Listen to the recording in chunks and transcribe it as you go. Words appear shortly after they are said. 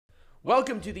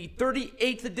Welcome to the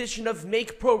 38th edition of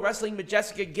Make Pro Wrestling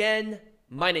Majestic again.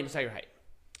 My name is Tiger Height.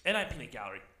 And I'm Peanut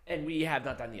Gallery. And we have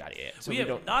not done the audio yet. So we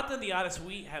have not done the audio, so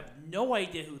we have no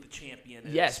idea who the champion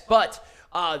is. Yes, but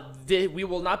we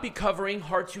will not be covering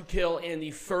Hard to Kill in the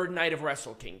third night of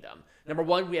Wrestle Kingdom. Number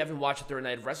one, we haven't watched the third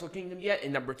night of Wrestle Kingdom yet.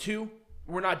 And number two,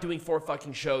 we're not doing 4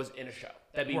 fucking shows in a show.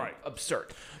 That'd be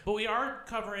absurd. But we are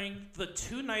covering the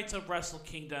 2 nights of Wrestle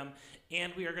Kingdom,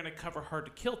 and we are going to cover Hard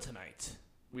to Kill tonight.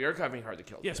 We are covering Hard to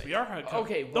Kill. Yes, tonight. we are Hard to Kill.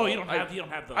 Okay. Well, no, you don't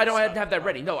have those. I don't have that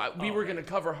ready. No, we were going to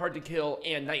cover Hard to Kill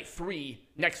and Night 3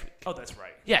 next week. Oh, that's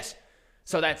right. Yes.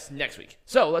 So that's next week.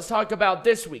 So let's talk about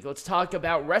this week. Let's talk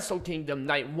about Wrestle Kingdom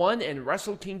Night 1 and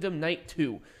Wrestle Kingdom Night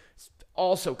 2. It's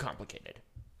also complicated.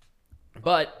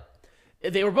 But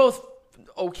they were both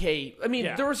okay. I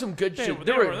mean, there were some good shit.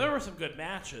 There were some good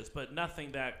matches, but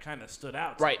nothing that kind of stood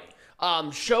out to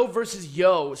me. Show versus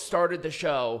Yo started the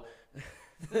show.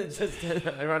 Just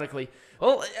ironically.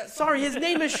 Well, sorry, his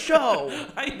name is Show.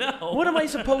 I know. What am I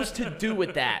supposed to do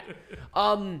with that?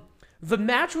 The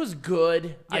match was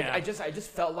good. Yeah. I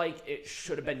just felt like it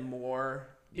should have been more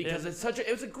because it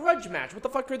was a grudge match. What the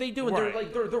fuck are they doing?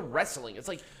 Right. They're wrestling. It's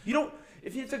like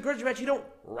if it's a grudge match, you don't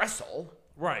wrestle.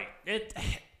 Right.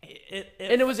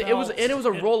 It was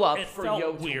a roll up for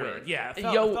Yo to weird. win. Yeah, it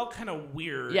felt kind of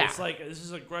weird. Yeah. It's like this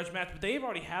is a grudge match, but they've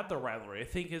already had the rivalry. I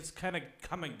think it's kind of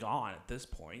come and gone at this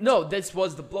point. No, this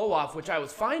was the blow off, which I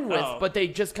was fine with, but they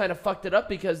just kind of fucked it up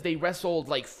because they wrestled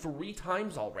like 3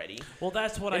 times already. Well,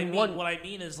 that's what I mean. What I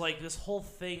mean is like this whole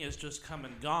thing is just come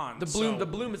and gone. The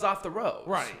bloom is off the rose.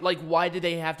 Right. Like, why did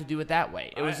they have to do it that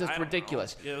way? It was just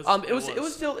ridiculous. It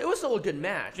was still a good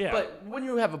match. Yeah. But when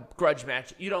you have a grudge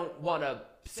match, you don't want to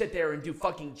sit there and do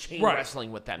fucking chain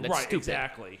wrestling with them. That's stupid.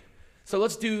 Exactly. So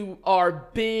let's do our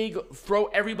big throw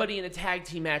everybody in a tag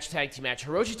team match.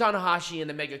 Hiroshi Tanahashi and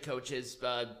the Mega Coaches.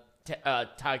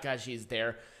 Takahashi is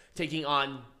there taking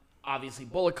on obviously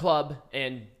Bullet Club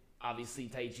and obviously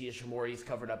Taiji Ishimori is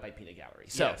covered up by Peanut Gallery.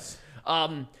 So yes.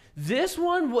 This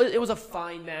one was a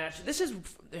fine match. This is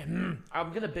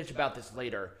I'm gonna bitch about this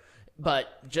later,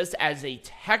 but just as a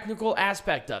technical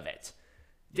aspect of it.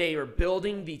 They are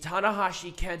building the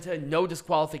Tanahashi Kenta no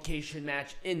disqualification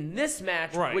match in this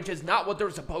match, which is not what they're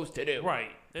supposed to do.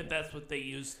 Right. That's what they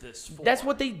used this for. That's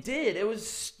what they did. It was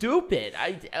stupid.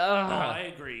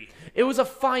 I agree. It was a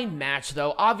fine match,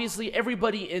 though. Obviously,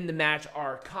 everybody in the match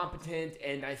are competent,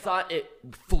 and I thought it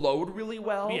flowed really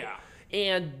well. Yeah.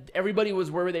 And everybody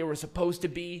was where they were supposed to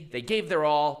be. They gave their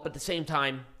all, but at the same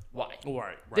time, why?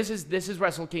 Right. This is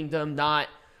Wrestle Kingdom, not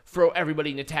throw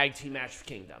everybody in a tag team match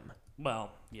Kingdom.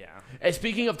 Well, yeah. And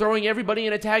speaking of throwing everybody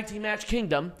in a tag team match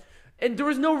Kingdom, and there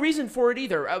was no reason for it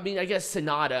either. I mean, I guess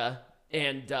Sonata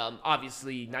and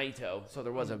obviously Naito, so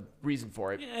there was a reason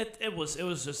for it. Yeah, it was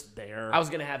just there. I was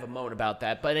going to have a moan about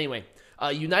that, but anyway.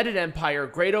 United Empire,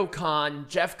 Great O'Khan,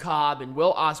 Jeff Cobb, and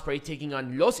Will Ospreay taking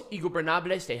on Los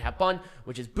Ingobernables de Japón,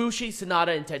 which is Bushi,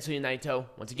 Sonata, and Tetsuya Naito.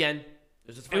 Once again, it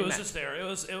was just a fine match. Just there. It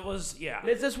was yeah.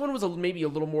 This one was maybe a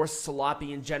little more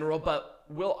sloppy in general, but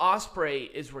Will Ospreay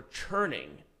is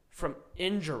returning from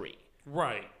injury.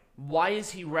 Right. Why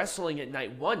is he wrestling at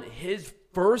night 1? His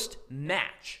first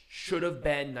match should have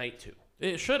been night 2.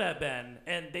 It should have been,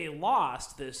 and they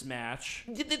lost this match.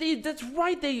 That's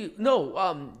right. The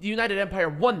United Empire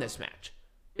won this match.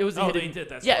 It was they did.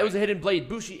 That's it was a hidden blade.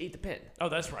 Bushi ate the pin. Oh,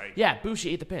 that's right. Yeah,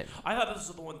 Bushi ate the pin. I thought this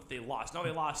was the one that they lost. No,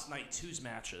 they lost night 2's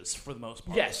matches for the most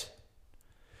part. Yes.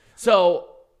 So,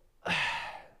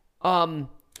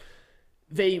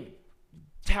 they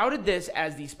touted this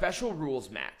as the special rules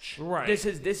match. Right. This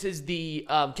is the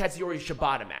Katsuyori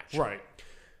Shibata match. Right.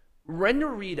 Ren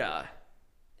Narita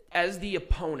as the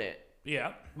opponent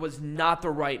was not the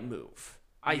right move.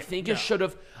 I think it should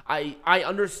have. I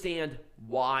understand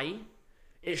why.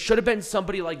 It should have been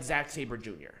somebody like Zack Sabre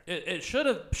Jr. It should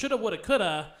have, would have, could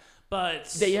have,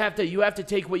 but you have to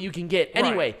take what you can get.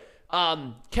 Anyway,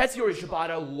 Katsuyori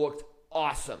Shibata looked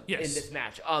awesome in this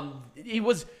match.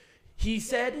 He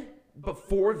said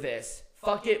before this,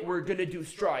 fuck it, we're gonna do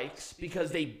strikes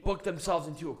because they booked themselves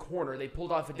into a corner. They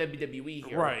pulled off a WWE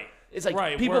here. Right. It's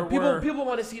like people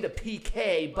want to see the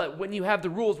PK, but when you have the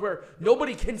rules where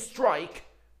nobody can strike,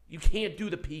 you can't do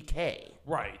the PK.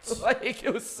 Right. Like,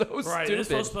 it was so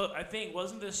stupid. I think,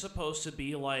 wasn't this supposed to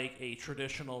be like a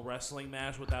traditional wrestling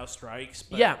match without strikes?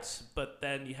 But, yeah. But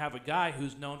then you have a guy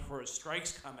who's known for his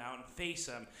strikes come out and face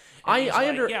him. And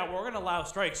we're going to allow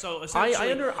strikes. So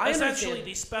essentially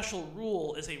the special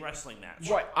rule is a wrestling match.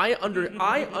 Right. I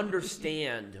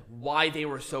understand why they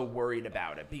were so worried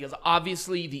about it. Because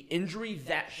obviously the injury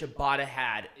that Shibata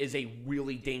had is a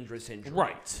really dangerous injury.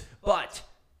 Right. But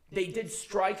they did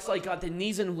strikes like on the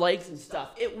knees and legs and stuff,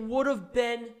 it would have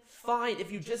been fine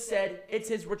if you just said it's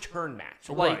his return match.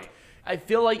 Like, Right. I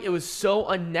feel like it was so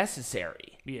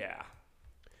unnecessary. Yeah.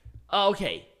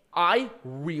 Okay, I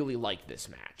really like this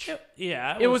match.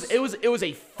 Yeah. It was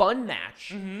a fun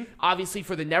match. Obviously,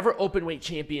 for the never openweight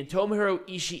champion Tomohiro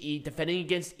Ishii defending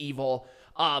against Evil.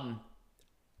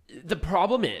 The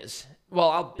problem is, well,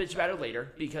 I'll bitch about it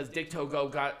later because Dick Togo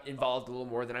got involved a little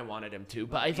more than I wanted him to.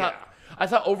 But I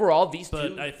thought overall these two.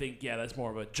 But I think that's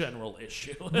more of a general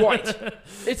issue. Right.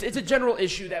 It's a general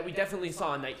issue that we definitely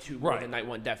saw on night 2 more than night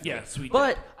 1, definitely. Yes, we did.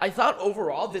 But I thought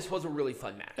overall this was a really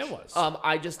fun match. It was.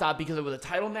 I just thought because it was a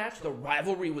title match, the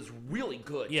rivalry was really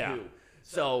good too.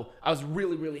 So I was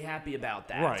really, really happy about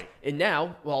that. Right. And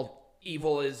now, well,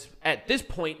 Evil is at this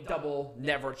point double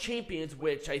never champions,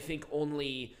 which I think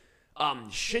only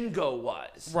Shingo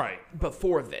was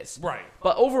before this. Right.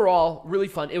 But overall, really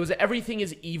fun. It was everything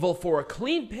is evil for a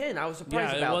clean pin. I was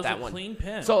surprised about that one. Yeah, it was a clean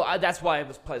pin. So that's why I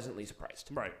was pleasantly surprised.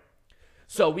 Right.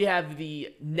 So we have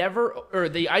the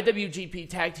IWGP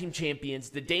Tag Team Champions,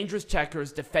 the Dangerous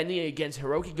Checkers, defending against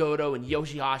Hiroki Goto and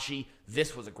Yoshihashi.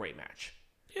 This was a great match.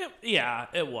 Yeah,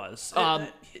 it was.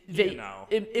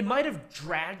 It might have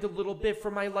dragged a little bit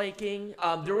for my liking.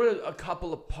 There were a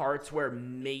couple of parts where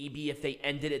maybe if they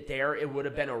ended it there, it would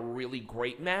have been a really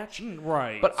great match.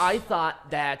 Right. But I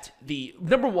thought that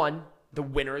number one, the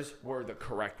winners were the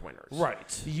correct winners.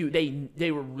 Right.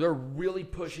 They're really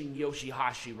pushing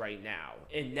Yoshihashi right now.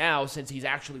 And now, since he's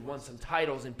actually won some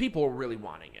titles and people are really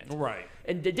wanting it. Right.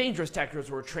 And the Dangerous Techers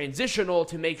were transitional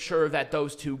to make sure that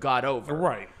those two got over.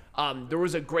 Right. There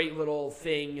was a great little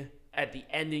thing at the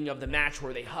ending of the match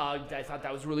where they hugged. I thought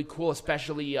that was really cool,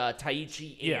 especially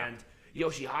Taichi and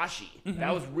Yoshihashi. Mm-hmm.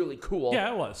 That was really cool.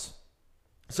 Yeah, it was.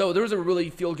 So there was a really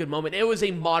feel-good moment. It was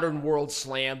a modern world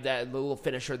slam, that little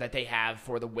finisher that they have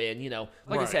for the win. You know,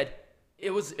 like I said,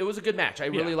 it was a good match. I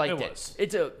really liked it.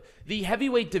 It's the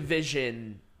heavyweight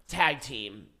division, tag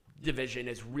team division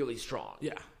is really strong.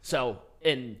 Yeah. So,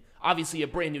 and obviously a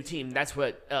brand new team. That's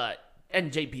what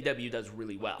NJPW does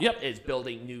really well. Yep. Is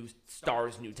building new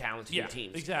stars, new talents, new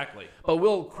teams. Exactly. But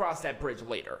we'll cross that bridge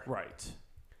later. Right.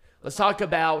 Let's talk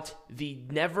about I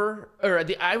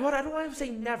don't want to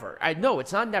say never. No,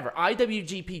 it's not never.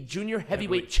 IWGP Junior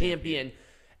Heavyweight Champion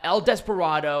El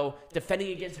Desperado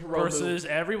defending against Hiromu.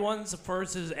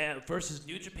 Versus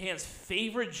New Japan's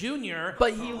favorite junior,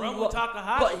 but Hiromu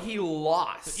Takahashi. But he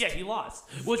lost. Yeah, he lost,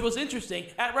 which was interesting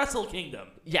at Wrestle Kingdom.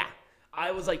 Yeah.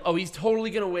 I was like, oh, he's totally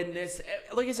going to win this.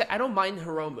 Like I said, I don't mind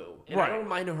Hiromu. And I don't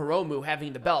mind Hiromu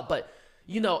having the belt, but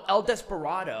El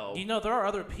Desperado. There are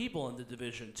other people in the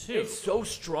division, too. It's so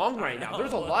strong right now.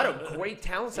 There's a lot of great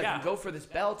talents that can go for this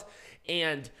belt.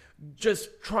 And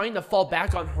just trying to fall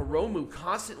back on Hiromu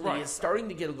constantly is starting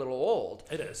to get a little old.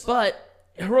 It is. But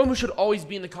Hiromu should always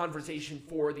be in the conversation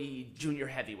for the junior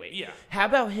heavyweight. Yeah. How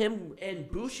about him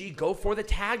and Bushi go for the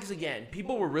tags again?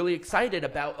 People were really excited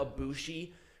about a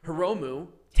Bushi-Hiromu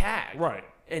tag. Right.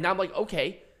 And I'm like,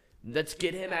 okay, let's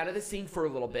get him out of the scene for a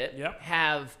little bit. Yep.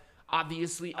 Have,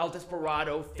 obviously, El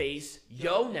Desperado face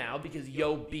Yo now because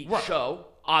Yo beat Sho.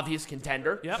 Obvious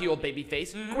contender. Yep. Heel baby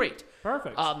face. Mm-hmm. Great.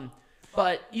 Perfect.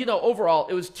 But, overall,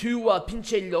 it was two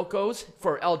pinche locos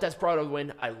for El Desperado to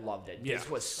win. I loved it. Yeah. This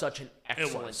was such an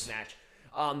excellent match.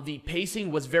 The pacing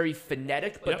was very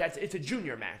phonetic, but it's a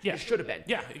junior match. Yeah. It should have been.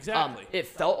 Yeah, exactly. It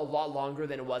felt a lot longer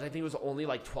than it was. I think it was only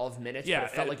like 12 minutes, but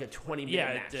it felt like a 20-minute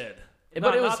match. Yeah, it did.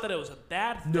 But not that it was a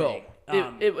bad thing.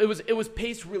 No. It was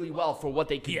paced really well for what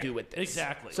they could do with this.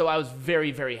 Exactly. So I was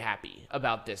very, very happy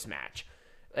about this match.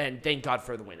 And thank God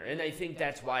for the winner. And I think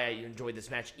that's why I enjoyed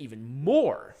this match even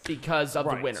more because of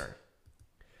the winner.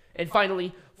 And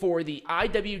finally, for the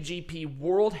IWGP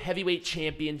World Heavyweight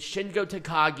Champion Shingo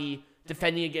Takagi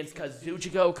defending against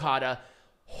Kazuchika Okada.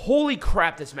 Holy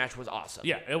crap, this match was awesome.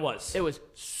 Yeah, it was. It was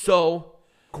so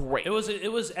great. It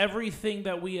was everything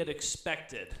that we had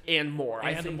expected. And more.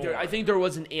 I think there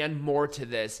was an and more to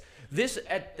this. I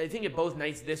think at both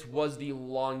nights, this was the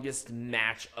longest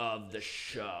match of the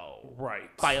show.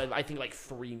 Right. By, I think, like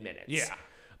 3 minutes. Yeah.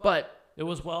 But it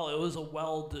was a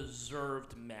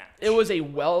well-deserved match. It was a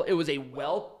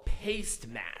well-paced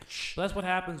match. But that's what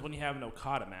happens when you have an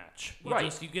Okada match.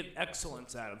 You get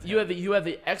excellence out of it. You have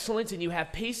the excellence and you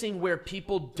have pacing where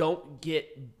people don't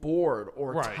get bored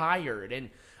or tired. And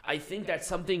I think that's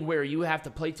something where you have to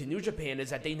play to New Japan is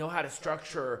that they know how to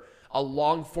structure a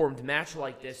long-formed match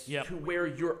like this Yep. to where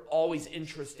you're always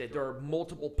interested. There are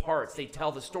multiple parts. They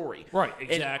tell the story. Right,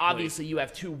 exactly. And obviously you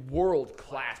have 2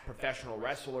 world-class professional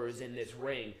wrestlers in this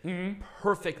ring. Mm-hmm.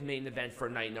 Perfect main event for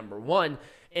night number 1.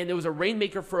 And there was a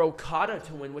rainmaker for Okada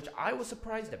to win, which I was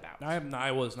surprised about.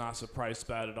 I was not surprised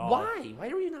about it at all. Why? Why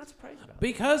were you not surprised about it?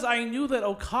 Because I knew that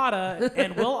Okada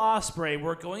and Will Ospreay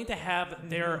were going to have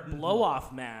their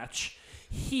blow-off match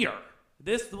here.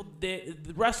 The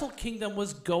Wrestle Kingdom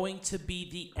was going to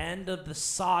be the end of the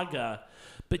saga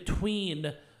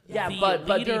between the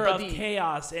leader of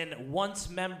Chaos and once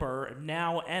member,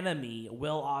 now enemy,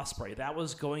 Will Ospreay. That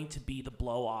was going to be the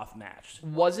blow-off match.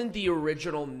 Wasn't the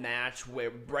original match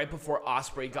where right before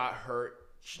Ospreay got hurt?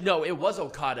 No, it was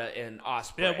Okada and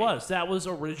Ospreay. It was. That was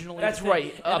originally. That's the thing.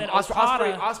 right. And then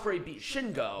Ospreay beat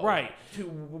Shingo. Right. To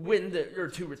win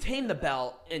to retain the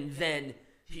belt, and then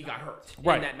he got hurt in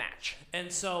that match. And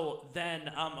so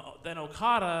then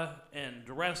Okada and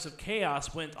the rest of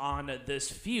Chaos went on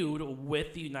this feud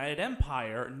with the United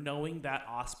Empire, knowing that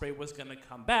Ospreay was going to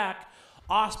come back.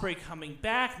 Ospreay coming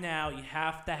back now, you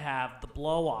have to have the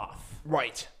blow-off.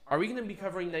 Right. Are we going to be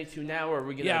covering night 2 now, or are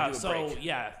we going to do a break?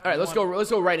 Yeah. All right, let's go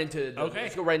right into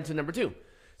let's go right into number 2.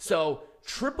 So,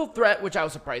 triple threat, which I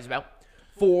was surprised about.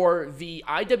 For the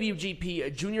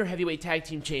IWGP Junior Heavyweight Tag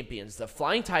Team Champions, the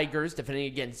Flying Tigers defending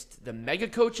against the Mega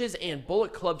Coaches and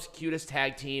Bullet Club's Cutest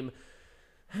Tag Team.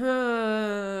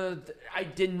 I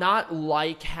did not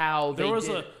like how there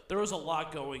was a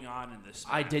lot going on in this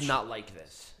match. I did not like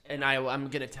this, and I'm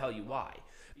going to tell you why.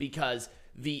 Because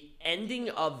the ending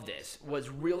of this was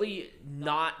really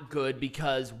not good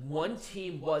because one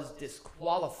team was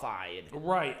disqualified.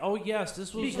 Right. Oh, yes.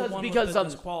 This was because with the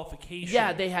disqualification.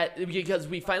 Yeah, they had because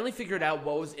we finally figured out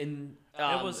what was in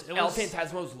El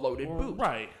Phantasmo's loaded boot.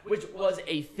 Right. Which was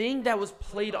a thing that was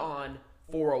played on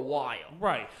for a while.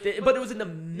 Right. But it was in the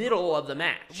middle of the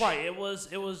match. Right. It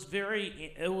was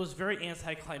very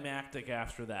anticlimactic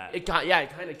after that. It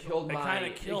kind of killed my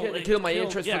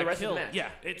interest for the rest of the match. Yeah,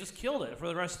 it just killed it for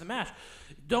the rest of the match.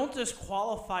 Don't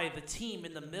disqualify the team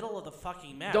in the middle of the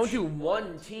fucking match. Don't do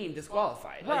one team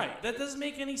disqualified. Right. That doesn't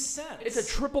make any sense. It's a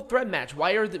triple threat match.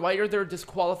 Why are there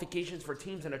disqualifications for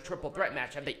teams in a triple threat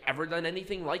match? Have they ever done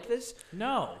anything like this?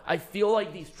 No. I feel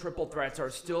like these triple threats are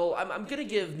still... I'm going to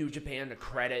give New Japan the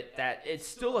credit that it's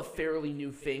still a fairly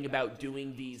new thing about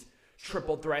doing these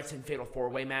triple threats in Fatal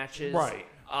 4-Way matches. Right.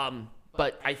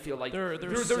 But I feel like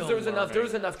there's enough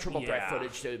triple threat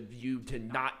footage to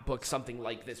not book something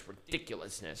like this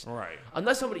ridiculousness. Right.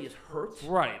 Unless somebody is hurt.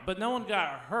 Right. But no one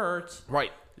got hurt.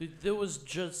 Right. It was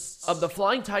just... The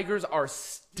Flying Tigers are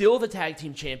still the tag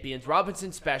team champions.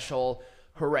 Robinson Special.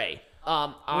 Hooray.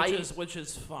 Which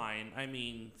is fine. I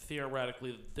mean,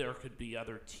 theoretically, there could be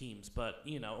other teams, but,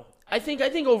 you know. I think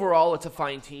overall it's a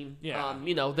fine team. Yeah.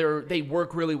 They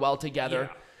work really well together.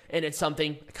 Yeah. And it's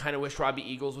something I kind of wish Robbie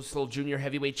Eagles was still junior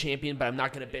heavyweight champion, but I'm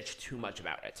not going to bitch too much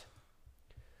about it.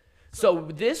 So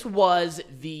this was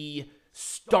the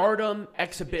Stardom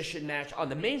exhibition match on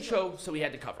the main show, so we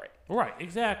had to cover it. Right,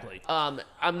 exactly. I'm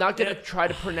not gonna try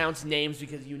to pronounce names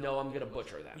because I'm gonna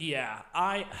butcher them. Yeah,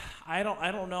 I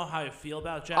don't know how I feel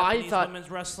about Japanese women's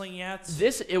wrestling yet.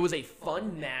 It was a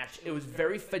fun match. It was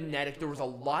very phonetic. There was a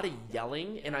lot of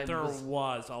yelling, and there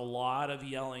was a lot of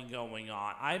yelling going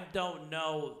on. I don't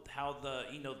know how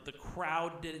the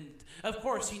crowd didn't. Of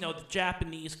course, the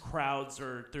Japanese crowds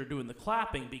they're doing the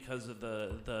clapping because of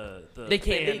they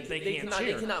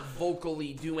cannot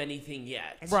vocally do anything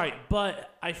yet. Right,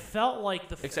 but I felt like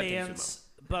the fans.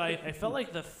 But I felt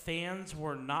like the fans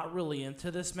were not really into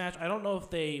this match. I don't know if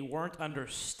they weren't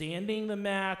understanding the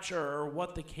match or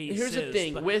what the case is. Here's the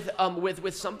thing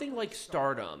with something like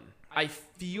Stardom, I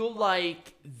feel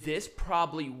like this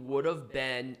probably would have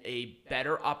been a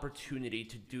better opportunity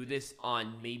to do this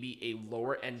on maybe a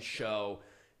lower end show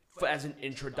as an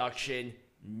introduction.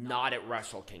 Not at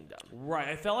Wrestle Kingdom. Right.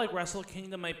 I felt like Wrestle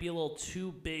Kingdom might be a little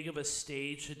too big of a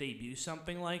stage to debut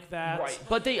something like that. Right.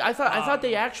 But I thought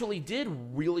they actually did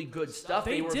really good stuff.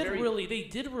 They did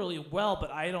really well,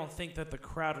 but I don't think that the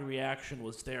crowd reaction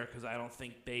was there because I don't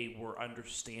think they were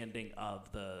understanding of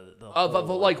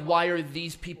like why are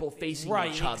these people facing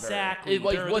each other? Exactly.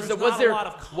 Was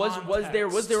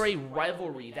there a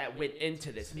rivalry that went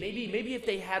into this? Maybe if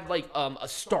they had like a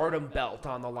Stardom belt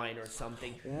on the line or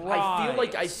something.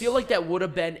 Right. I feel like that would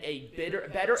have been a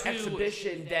better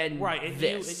exhibition than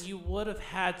this. And you would have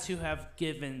had to have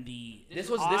given the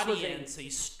audience a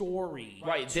story.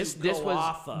 Right. This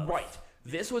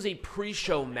was a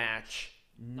pre-show match,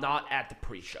 not at the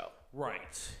pre-show.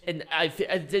 Right. And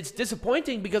it's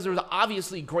disappointing because there was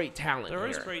obviously great talent There here.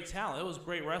 is great talent. It was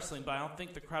great wrestling, but I don't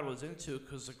think the crowd was into it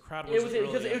because the crowd was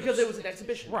because it was an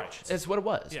exhibition. Right. Match. That's what it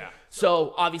was. Yeah.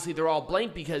 So obviously they're all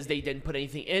blank because they didn't put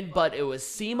anything in, but it was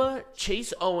CIMA,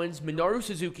 Chase Owens, Minoru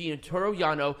Suzuki, and Toru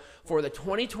Yano for the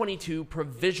 2022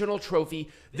 Provisional Trophy.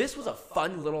 This was a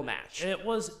fun little match. It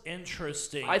was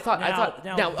interesting. I thought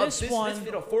this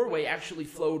Fatal 4-Way actually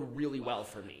flowed really well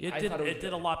for me. It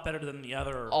did a lot better than the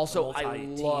other also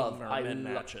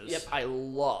matches. Yep, I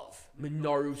love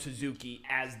Minoru Suzuki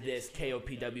as this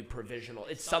KOPW provisional.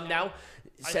 It's some now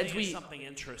since something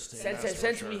interesting.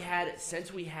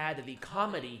 Since we had the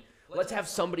comedy, let's have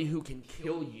somebody who can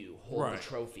kill you hold the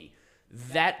trophy.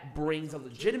 That brings a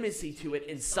legitimacy to it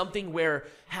and something where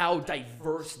how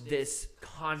diverse this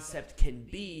concept can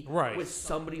be with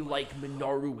somebody like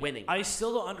Minoru winning. I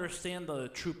still don't understand the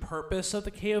true purpose of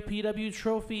the KOPW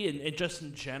trophy and just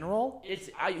in general.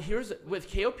 Here's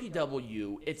with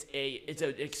KOPW, it's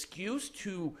an excuse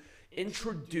to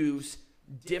introduce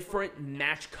different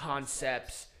match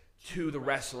concepts to the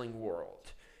wrestling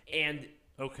world. And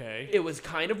it was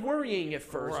kind of worrying at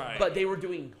first, but they were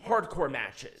doing hardcore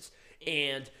matches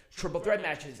and triple threat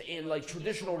matches and like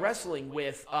traditional wrestling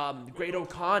with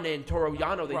Great-O-Khan and Toru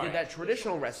Yano. They did that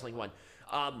traditional wrestling one.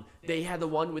 They had the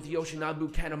one with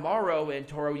Yoshinobu Kanemaru and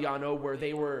Toru Yano where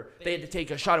they had to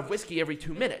take a shot of whiskey every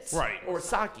 2 minutes, or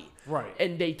sake,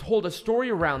 and they told a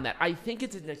story around that. I think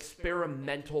it's an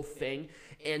experimental thing,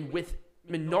 and with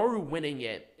Minoru winning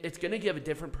it, it's going to give a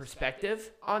different perspective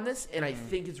on this, and I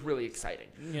think it's really exciting.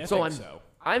 Yeah,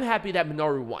 I'm happy that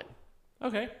Minoru won.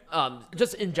 Okay.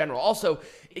 Just in general. Also,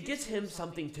 it gives him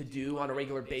something to do on a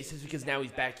regular basis because now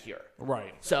he's back here.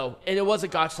 Right. So, and it was a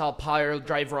gotch-style pile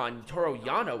driver on Toru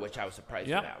Yano, which I was surprised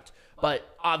about. But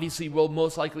obviously, we'll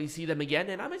most likely see them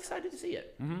again, and I'm excited to see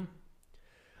it. Mm-hmm.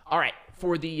 All right.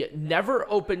 For the never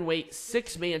open weight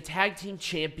 6-man tag team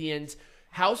champions,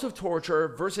 House of Torture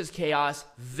versus Chaos,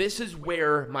 this is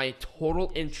where my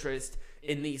total interest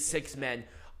in these 6-men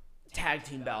tag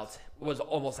team belts was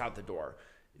almost out the door.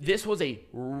 This was a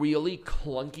really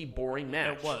clunky, boring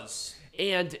match. It was.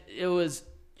 And it was...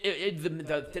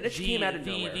 the finish came out of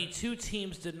nowhere. The two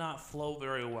teams did not flow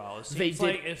very well. It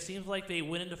seems like they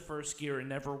went into first gear and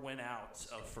never went out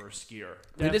of first gear.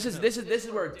 I mean, this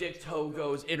is where Dick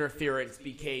Togo's interference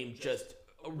became just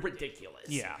ridiculous.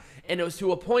 Yeah. And it was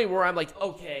to a point where I'm like,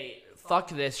 okay, fuck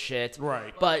this shit.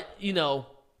 Right. But,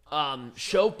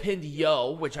 Sho pinned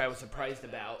Yo, which I was surprised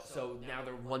about. So now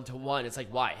they're 1-1. It's like,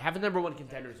 why? Have a number one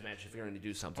contenders match if you're going to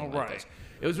do something like this.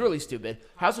 It was really stupid.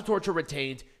 House of Torture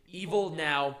retained. Evil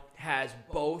now has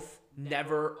both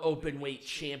never open weight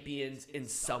champions in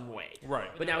some way. Right.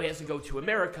 But now he has to go to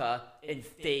America and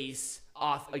face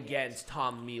off against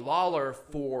Tommy Lawler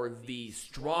for the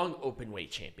strong open weight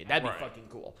champion. That'd be fucking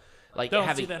cool. Like,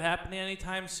 don't see that happening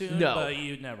anytime soon, but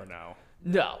you never know.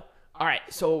 No. All right,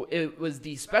 so it was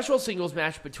the special singles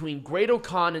match between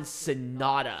Great-O-Khan and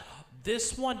Sonata.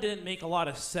 This one didn't make a lot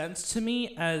of sense to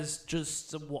me as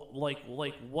just like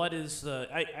what is the...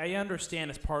 I understand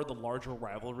it's part of the larger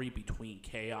rivalry between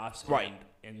Chaos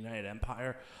and United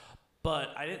Empire, but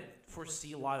I didn't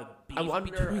foresee a lot of beef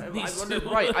between these two.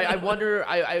 Right,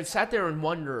 I sat there and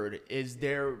wondered,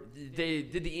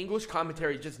 did the English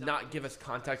commentary just not give us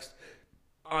context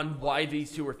on why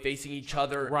these two are facing each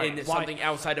other in something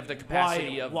outside of the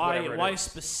capacity of whatever why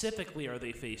specifically are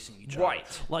they facing each other?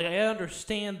 Right. Like, I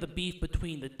understand the beef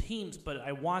between the teams, but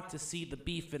I want to see the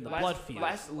beef in the blood feud.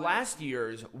 Last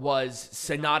year's was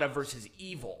Sonata versus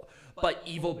Evil, but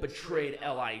Evil betrayed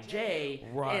LIJ,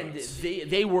 and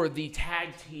they were the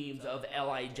tag teams of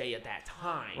LIJ at that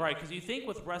time. Right, because you think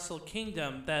with Wrestle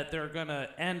Kingdom that they're going to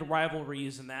end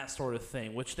rivalries and that sort of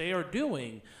thing, which they are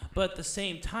doing, but at the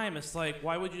same time, it's like,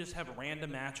 why would you just have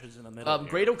random matches in the middle?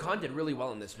 Great-O-Khan did really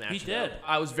well in this match. He did.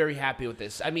 I was very happy with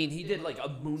this. I mean, he did like a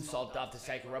moonsault off the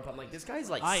second rope. I'm like, this guy's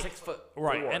like 6'4".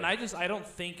 Right, and I don't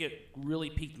think it really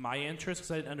piqued my interest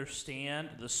because I didn't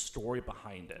understand the story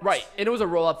behind it. Right, and it was a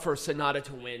roll-up for Sonata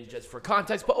to win, just for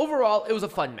context. But overall, it was a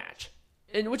fun match,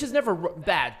 and which is never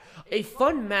bad. A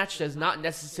fun match does not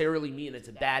necessarily mean it's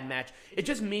a bad match. It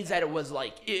just means that it was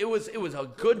like it was a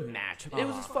good match. It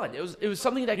was just fun. It was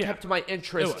something that kept my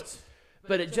interest.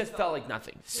 But it just felt like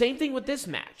nothing. Same thing with this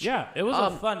match. Yeah, it was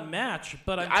a fun match,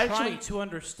 but I'm trying to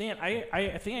understand.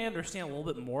 I think I understand a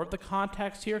little bit more of the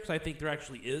context here because I think there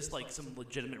actually is like some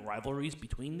legitimate rivalries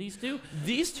between these two.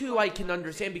 These two I can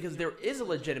understand because there is a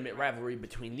legitimate rivalry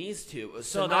between these two.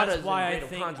 So that's why I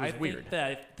think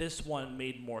that this one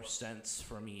made more sense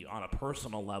for me on a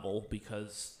personal level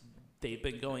because they've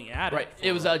been going at Right.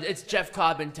 it. It's Jeff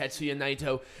Cobb and Tetsuya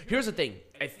Naito. Here's the thing.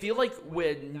 I feel like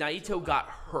when Naito got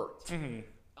hurt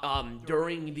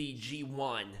during the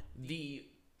G1,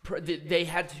 they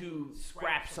had to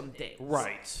scrap some things.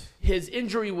 Right. His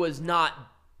injury was not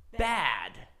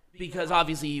bad because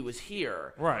obviously he was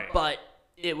here. Right. But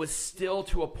it was still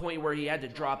to a point where he had to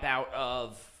drop out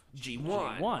of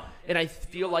G1. And I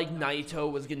feel like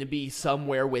Naito was going to be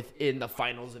somewhere within the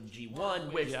finals of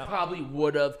G1, which probably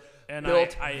would have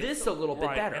built this a little bit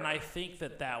better. And I think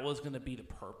that was going to be the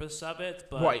purpose of it,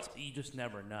 but you just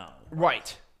never know.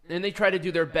 Right. And they try to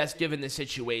do their best given the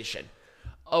situation.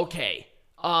 Okay.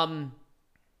 I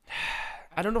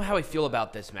don't know how I feel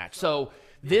about this match. So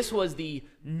this was the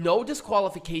no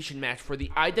disqualification match for the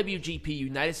IWGP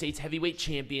United States Heavyweight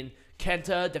Champion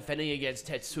Kenta defending against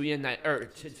Tetsuya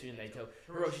Naito,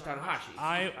 Hiroshi Tanahashi.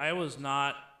 I was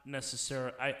not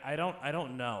necessarily. I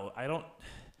don't know.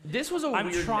 This was a weird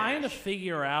match. I'm trying to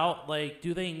figure out, like,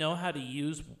 do they know how to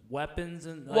use weapons?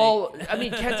 And like... Well, I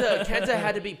mean, Kenta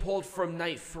had to be pulled from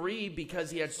night 3 because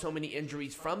he had so many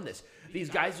injuries from this. These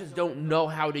guys just don't know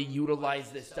how to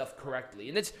utilize this stuff correctly.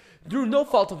 And it's through no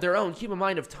fault of their own. Keep in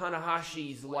mind of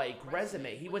Tanahashi's,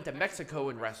 resume. He went to Mexico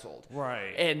and wrestled.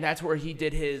 Right. And that's where he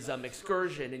did his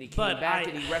excursion, and he came back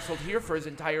and he wrestled here for his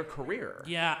entire career.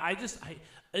 Yeah,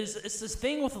 it's this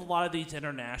thing with a lot of these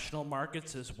international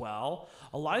markets as well.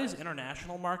 A lot of these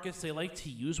international markets, they like to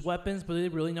use weapons, but they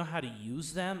really know how to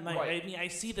use them. I mean, I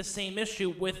see the same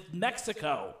issue with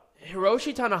Mexico.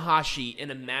 Hiroshi Tanahashi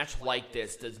in a match like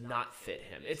this does not fit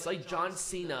him. It's like John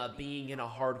Cena being in a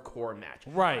hardcore match.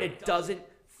 Right. It doesn't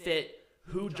fit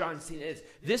who John Cena is.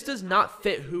 This does not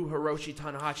fit who Hiroshi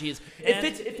Tanahashi is.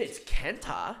 If it's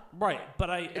Kenta. Right, but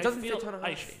it doesn't fit Tanahashi.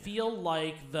 I feel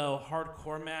like the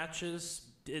hardcore matches,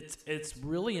 it's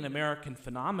really an American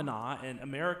phenomena, and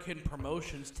American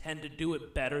promotions tend to do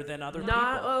it better than other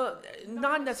people.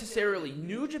 Not necessarily.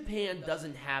 New Japan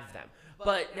doesn't have them.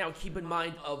 But now keep in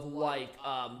mind of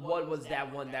what was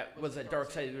that one that was a Dark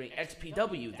Side of the Ring?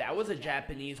 XPW. That was a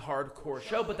Japanese hardcore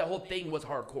show, but the whole thing was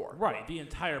hardcore. Right. The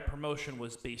entire promotion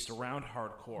was based around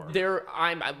hardcore.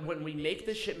 When we make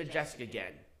this shit Majestic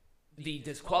again, the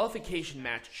disqualification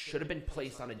match should have been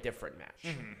placed on a different match.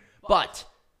 Mm-hmm. But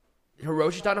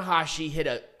Hiroshi Tanahashi hit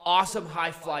an awesome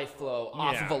high fly flow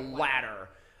off of a ladder.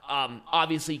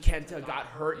 Obviously, Kenta got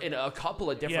hurt in a couple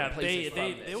of different places.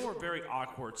 They were very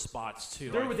awkward spots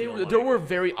too. They were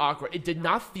very awkward. It did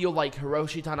not feel like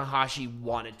Hiroshi Tanahashi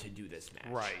wanted to do this match.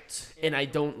 Right. And I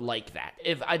don't like that.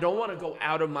 If I don't want to go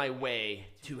out of my way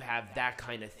to have that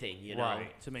kind of thing, you know?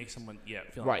 Right. To make someone feel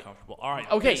uncomfortable. All right.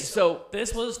 Okay, so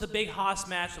this was the big Haas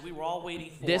match that we were all waiting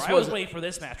for. I was waiting for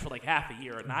this match for like half a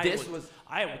year, and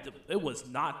it was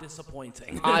not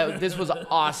disappointing. This was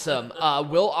awesome.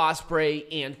 Will Ospreay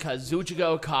and Kazuchika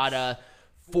Okada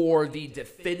for the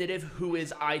definitive who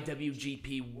is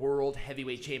IWGP World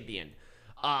Heavyweight Champion.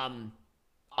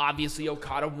 Obviously,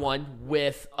 Okada won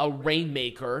with a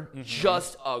Rainmaker. Mm-hmm.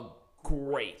 Just a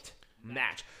great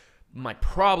match. My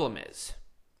problem is,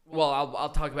 I'll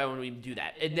talk about it when we do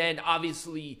that. And then,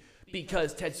 obviously,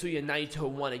 because Tetsuya Naito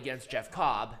won against Jeff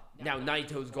Cobb, now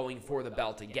Naito's going for the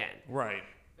belt again. Right.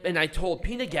 And I told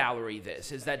Peanut Gallery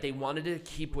this, is that they wanted to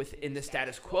keep within the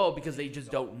status quo because they just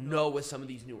don't know with some of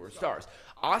these newer stars.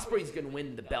 Ospreay's going to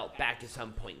win the belt back at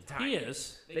some point in time. He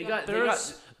is.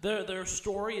 Their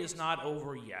story is not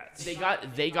over yet.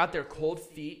 They got their cold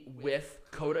feet with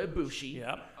Kota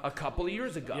Ibushi a couple of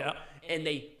years ago, and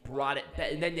they brought it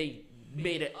back, and then they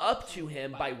made it up to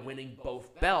him by winning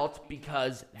both belts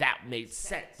because that made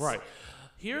sense. Right.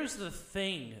 Here's the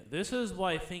thing. This is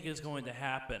what I think is going to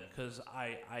happen because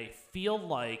I feel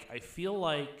like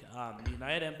the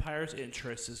United Empire's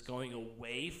interest is going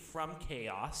away from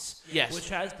Chaos, which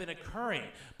has been occurring.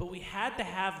 But we had to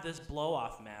have this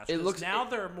blow-off match.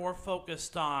 They're more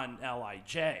focused on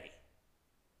LIJ.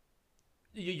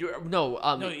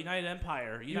 United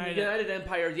Empire. United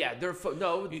Empire. Yeah, they're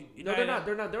they're not.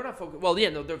 They're not focused. Well,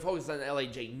 they're focused on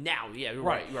LAJ now. Yeah,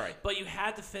 right. But you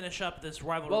had to finish up this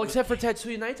rivalry. Well, except for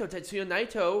Tetsuya Naito. Tetsuya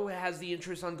Naito has the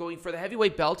interest on going for the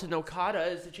heavyweight belt, and Okada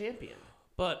is the champion.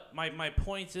 But my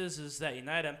point is that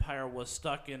United Empire was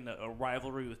stuck in a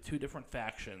rivalry with two different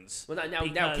factions. Well,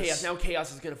 now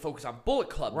Chaos is going to focus on Bullet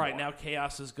Club. Right, more. Now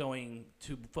Chaos is going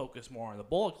to focus more on the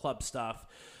Bullet Club stuff.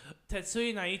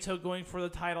 Tetsuya Naito going for the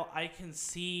title, I can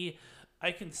see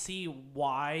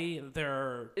why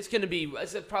they're... It's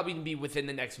probably going to be within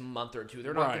the next month or two.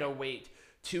 They're not going to wait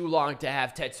too long to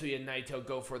have Tetsuya Naito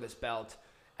go for this belt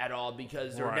at all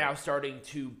because they're Right. now starting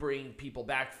to bring people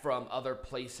back from other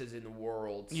places in the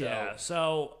world. So. Yeah,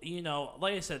 so,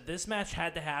 like I said, this match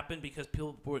had to happen because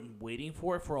people were waiting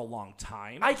for it for a long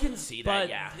time. I can see that, but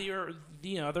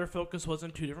yeah. their focus was in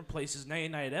two different places. Now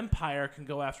United Empire can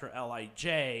go after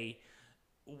LIJ,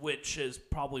 which is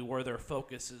probably where their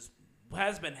focus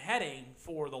has been heading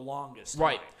for the longest time.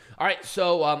 Right. All right,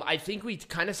 so I think we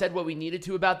kind of said what we needed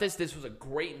to about this. This was a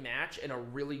great match and a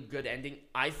really good ending.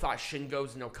 I thought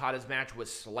Shingo's and Okada's match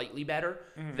was slightly better.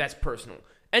 That's personal.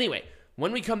 Anyway,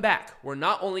 when we come back, we're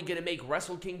not only going to make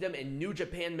Wrestle Kingdom and New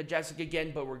Japan Majestic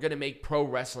again, but we're going to make Pro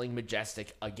Wrestling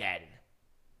Majestic again.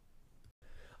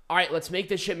 All right, let's make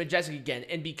this shit Majestic again.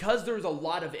 And because there's a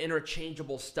lot of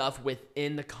interchangeable stuff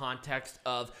within the context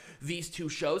of these two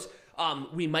shows,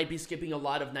 we might be skipping a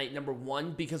lot of night number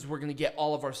 1 because we're going to get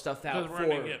all of our stuff out for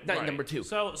night number 2.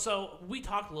 So we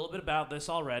talked a little bit about this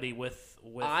already with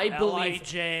I believe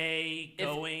LIJ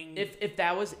going. If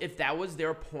that was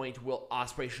their point, Will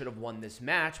Ospreay should have won this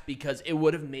match because it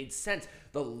would have made sense.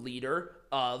 The leader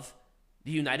of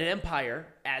the United Empire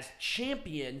as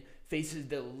champion faces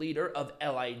the leader of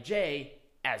LIJ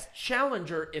as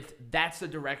challenger if that's the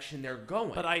direction they're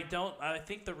going. But I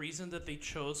think the reason that they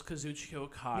chose Kazuchika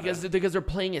Okada because they're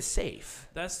playing it safe.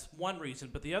 That's one reason.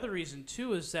 But the other reason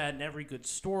too is that in every good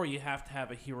story you have to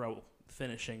have a hero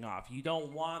finishing off. You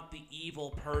don't want the evil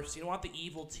person. You don't want the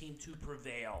evil team to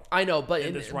prevail. I know, but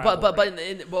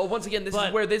once again, this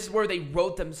is where they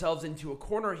wrote themselves into a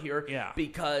corner here. Yeah.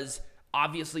 Because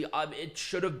obviously, it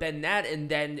should have been that, and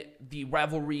then the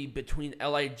rivalry between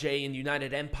LIJ and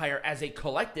United Empire as a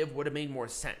collective would have made more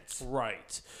sense.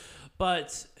 Right.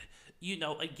 But,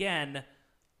 again,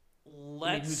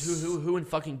 let's... Who in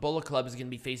fucking Bullet Club is going to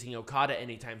be facing Okada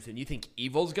anytime soon? You think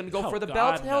Evil's going to go for the God,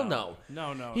 belt? Hell no.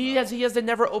 No. He has the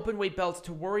never open weight belts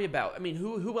to worry about. I mean,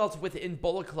 who else within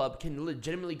Bullet Club can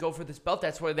legitimately go for this belt?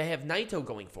 That's why they have Naito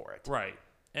going for it. Right.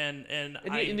 And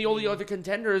the only other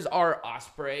contenders are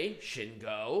Ospreay,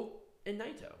 Shingo, and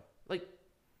Naito. Like,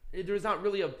 there's not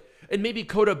really and maybe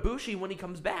Kota Ibushi when he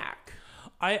comes back.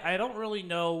 I don't really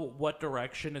know what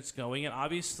direction it's going in.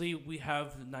 Obviously, we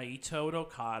have Naito and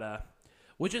Okada,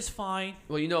 which is fine.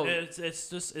 Well, it's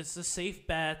a safe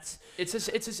bet.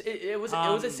 It was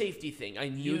a safety thing. I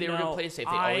knew they were going to play it safe.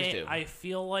 They always do. I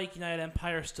feel like United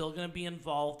Empire is still going to be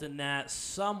involved in that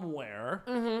somewhere.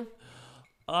 Mm-hmm.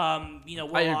 Will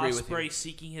Ospreay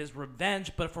seeking his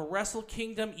revenge, but for Wrestle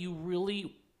Kingdom, you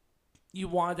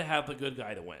wanted to have the good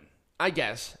guy to win. I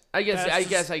guess I can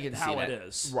see that. How it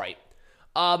is. Right.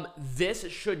 This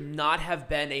should not have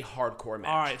been a hardcore match.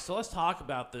 All right, so let's talk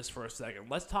about this for a second.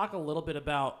 Let's talk a little bit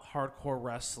about hardcore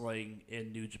wrestling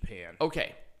in New Japan.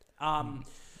 Okay.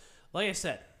 Like I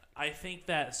said, I think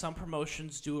that some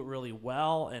promotions do it really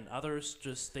well, and others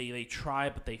just they try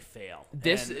but they fail.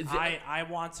 I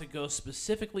want to go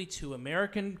specifically to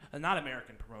not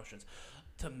American promotions,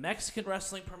 to Mexican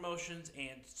wrestling promotions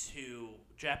and to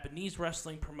Japanese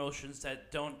wrestling promotions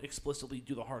that don't explicitly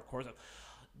do the hardcore stuff.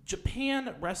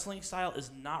 Japan wrestling style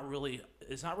is not really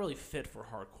fit for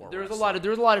hardcore. There's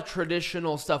a lot of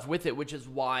traditional stuff with it, which is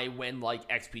why when like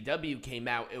XPW came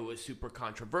out, it was super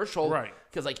controversial, right?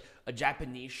 Because like a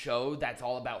Japanese show that's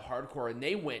all about hardcore, and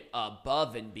they went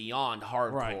above and beyond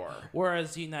hardcore. Right.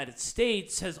 Whereas the United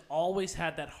States has always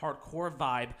had that hardcore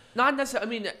vibe. Not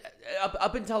necessarily. I mean,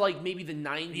 up until like maybe the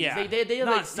 90s, yeah. they had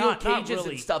like steel cages really,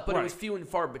 and stuff, but right. it was few and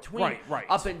far between. Right.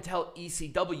 Up until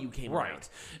ECW came around.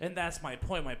 And that's my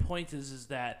point. My point is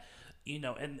that,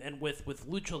 and with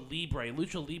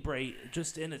Lucha Libre,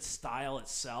 just in its style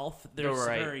itself,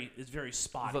 is very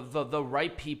spotty. The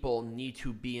right people need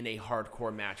to be in a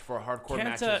hardcore match for a hardcore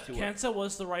match to work. Kenta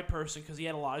was the right person because he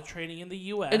had a lot of training in the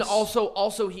U.S. And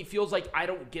also he feels like I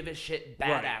don't give a shit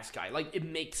badass guy. Like, it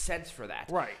makes sense for that.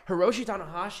 Right. Hiroshi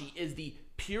Tanahashi is the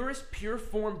pure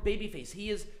form babyface.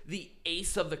 He is the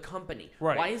ace of the company.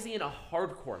 Right. Why is he in a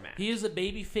hardcore match? He is the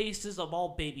baby faces of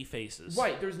all baby faces.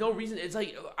 Right. There's no reason. It's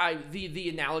like the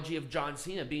analogy of John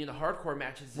Cena being in a hardcore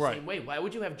match is the same way. Why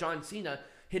would you have John Cena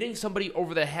hitting somebody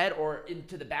over the head or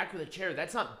into the back with a chair?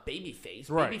 That's not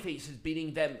babyface. Right. Babyface is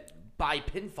beating them by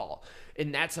pinfall,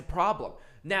 and that's a problem.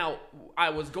 Now, I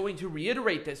was going to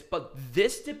reiterate this, but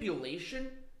this stipulation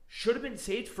should have been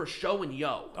saved for Show and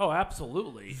Yo. Oh,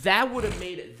 absolutely. That would have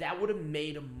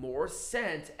made more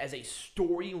sense as a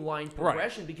storyline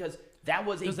progression because that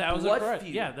was a blood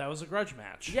feud. Yeah, that was a grudge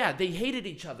match. Yeah, they hated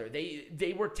each other.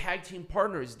 They were tag team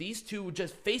partners. These two would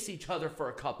just face each other for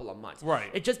a couple of months. Right.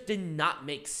 It just did not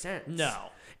make sense. No.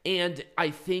 And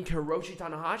I think Hiroshi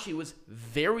Tanahashi was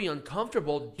very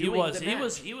uncomfortable doing the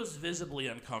match. He was visibly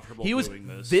uncomfortable He was doing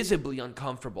this. visibly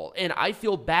uncomfortable, and I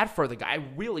feel bad for the guy. I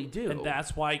really do. And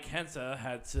that's why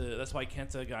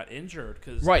Kenta got injured,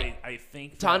 because Right. I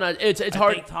think it's hard.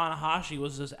 I think Tanahashi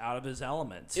was just out of his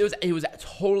element. He was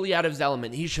totally out of his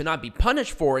element. He should not be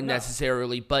punished for it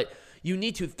necessarily, but you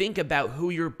need to think about who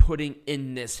you're putting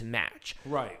in this match.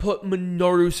 Right. Put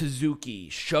Minoru Suzuki,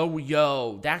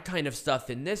 Shoyo, that kind of stuff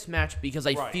in this match, because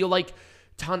I feel like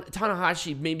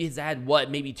Tanahashi maybe has had,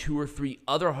 maybe 2 or 3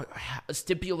 other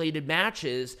stipulated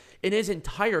matches in his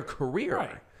entire career.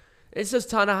 Right. It's just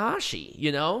Tanahashi,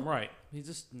 you know? Right. He's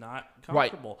just not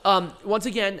comfortable. Right. Once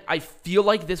again, I feel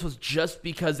like this was just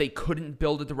because they couldn't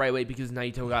build it the right way because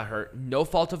Naito got hurt. No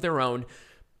fault of their own.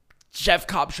 Jeff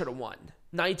Cobb should have won.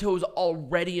 Naito is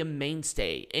already a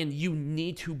mainstay, and you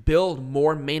need to build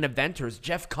more main eventers.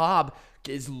 Jeff Cobb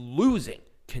is losing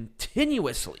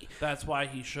continuously. That's why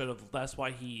he should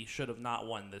have not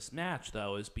won this match,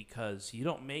 though, is because you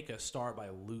don't make a star by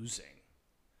losing.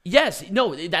 Yes,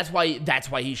 no, that's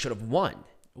why he should have won.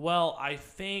 Well, I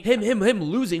think him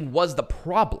losing was the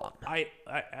problem.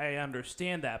 I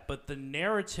understand that, but the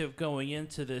narrative going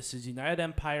into this is United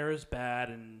Empire is bad,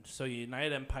 and so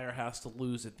United Empire has to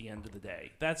lose at the end of the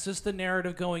day. That's just the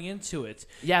narrative going into it.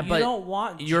 Yeah, but you don't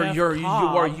want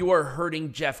you are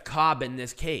hurting Jeff Cobb in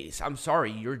this case. I'm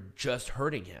sorry, you're just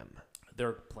hurting him.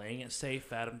 They're playing it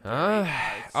safe, Adam.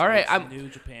 All right, I'm New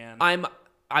Japan.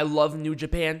 I love New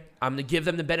Japan. I'm going to give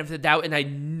them the benefit of the doubt, and I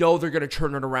know they're going to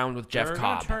turn it around with Jeff Cobb. They're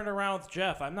going to turn it around with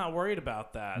Jeff. I'm not worried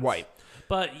about that. Right.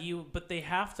 But they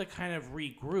have to kind of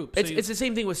regroup. It's the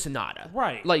same thing with Sonata.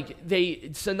 Right. Like,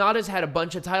 Sonata's had a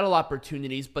bunch of title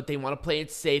opportunities, but they want to play it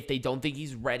safe. They don't think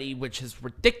he's ready, which is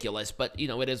ridiculous, but,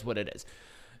 it is what it is.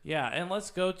 Yeah, and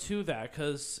let's go to that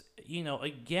because,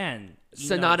 again...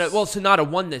 Sonata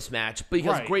won this match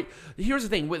because Right. Here's the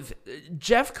thing. With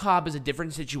Jeff Cobb is a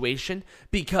different situation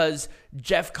because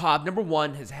Jeff Cobb, number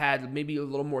one, has had maybe a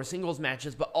little more singles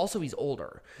matches, but also he's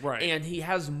older. Right. And he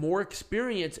has more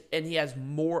experience and he has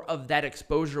more of that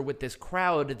exposure with this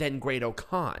crowd than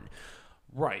Great-O-Khan.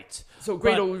 Right. So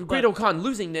Great-O-Khan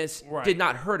losing this did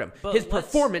not hurt him. His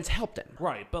performance helped him.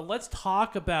 Right, but let's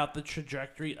talk about the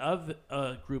trajectory of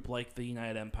a group like the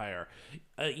United Empire.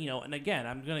 And again,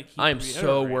 I'm going to keep I'm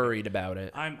so worried about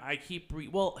it.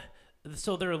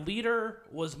 So their leader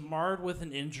was marred with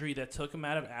an injury that took him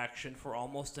out of action for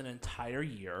almost an entire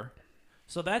year.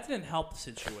 So that didn't help the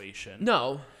situation.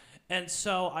 No. And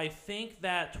so I think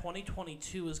that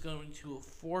 2022 is going to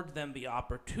afford them the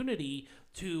opportunity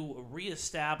to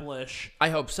reestablish. I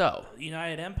hope so.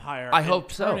 United Empire. I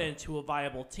hope so. Turn it into a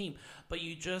viable team. But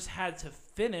you just had to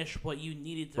finish what you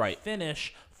needed to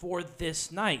finish for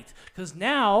this night. Because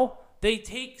now they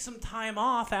take some time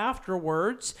off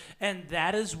afterwards, and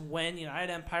that is when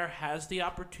United Empire has the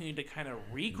opportunity to kind of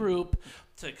regroup,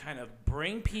 to kind of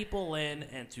bring people in,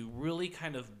 and to really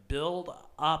kind of build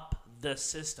up the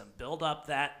system, build up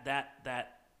that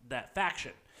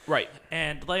faction. Right.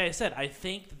 And like I said, I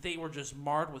think they were just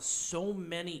marred with so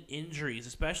many injuries,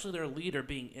 especially their leader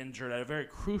being injured at a very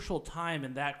crucial time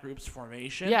in that group's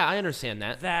formation. Yeah, I understand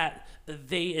that. That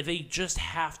they just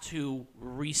have to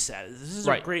reset. This is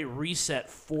a great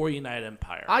reset for United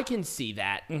Empire. I can see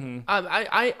that. Mm-hmm.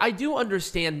 I do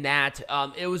understand that.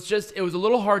 It was a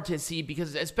little hard to see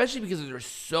especially because they're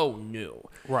so new.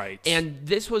 Right. And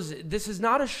this is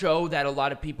not a show that a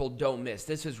lot of people don't miss.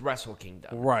 This is Wrestle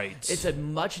Kingdom. Right. It's a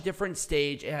much different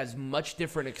stage. It has much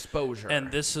different exposure.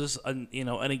 And this is and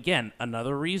again,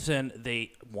 another reason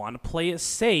they want to play it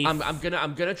safe. I'm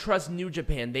gonna trust New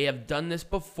Japan. They have done this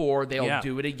before. They'll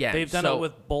do it again. They've done it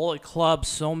with Bullet Club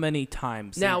so many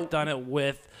times. They've done it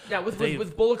with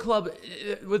Bullet Club.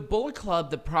 With Bullet Club,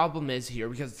 the problem is here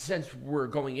because since we're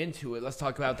going into it, let's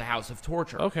talk about the House of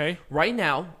Torture. Okay. Right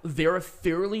now, they're a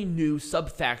fairly new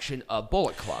sub-faction of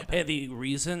Bullet Club. And the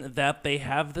reason that they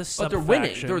have this sub-faction... But they're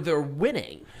winning. They're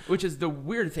winning, which is the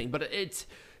weird thing. But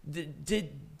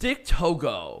Dick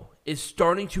Togo is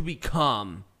starting to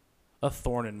become... a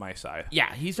thorn in my side.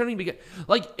 Yeah, he's starting to be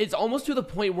it's almost to the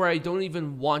point where I don't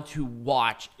even want to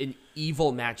watch an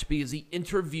Evil match because he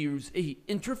interferes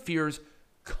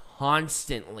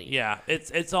constantly. Yeah,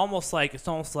 it's almost like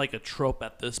a trope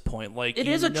at this point. Like it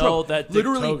is a trope that Dick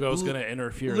Togo's going to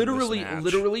interfere.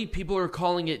 Literally, people are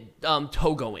calling it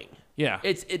Togoing. Yeah,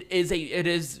 it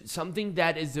is something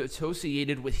that is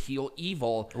associated with heel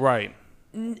evil. Right.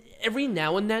 Every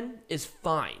now and then is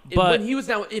fine. But when he was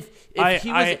now,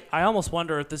 I almost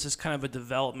wonder if this is kind of a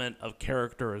development of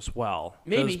character as well.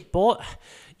 Maybe.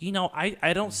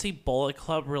 I don't see Bullet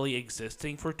Club really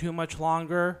existing for too much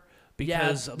longer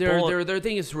because their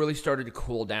thing has really started to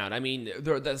cool down. I mean,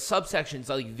 the subsections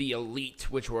like the Elite,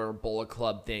 which were a Bullet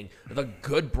Club thing, the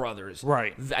Good Brothers.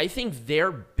 Right. I think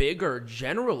they're bigger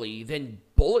generally than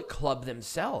Bullet Club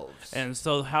themselves. And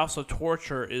so House of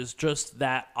Torture is just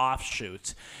that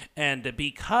offshoot. And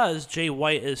because Jay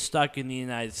White is stuck in the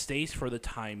United States for the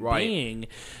time being,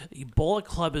 Bullet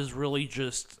Club is really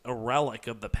just a relic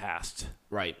of the past.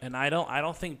 Right. And I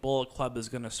don't think Bullet Club is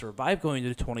going to survive going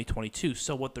into 2022.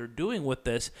 So what they're doing with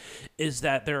this is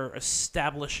that they're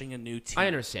establishing a new team. I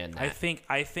understand that.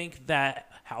 I think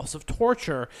that House of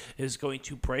Torture is going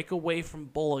to break away from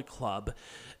Bullet Club,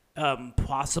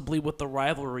 possibly with the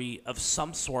rivalry of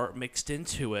some sort mixed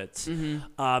into it.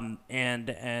 Mm-hmm.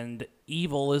 And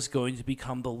Evil is going to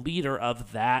become the leader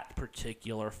of that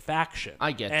particular faction.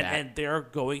 I get that. And they're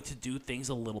going to do things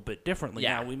a little bit differently.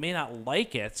 Yeah. Now, we may not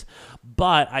like it,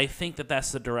 but I think that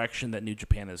that's the direction that New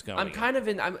Japan is going.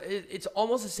 It's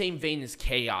almost the same vein as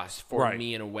Chaos for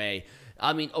me in a way.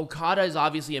 I mean, Okada is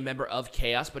obviously a member of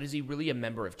Chaos, but is he really a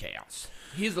member of Chaos?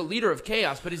 He's the leader of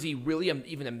Chaos, but is he really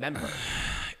even a member?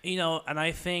 You know, and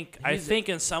I think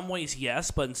in some ways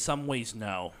yes, but in some ways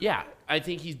no. Yeah, I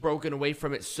think he's broken away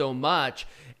from it so much,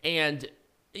 and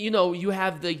you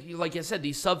have like I said,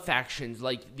 these sub factions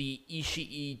like the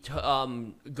Ishii,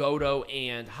 Goto,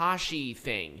 and Hashi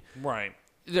thing. Right.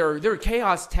 They're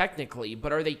Chaos technically,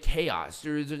 but are they Chaos?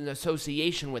 There's an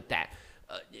association with that.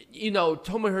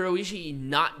 Tomohiro Ishii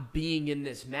not being in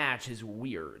this match is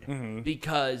weird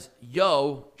because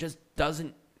just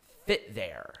doesn't fit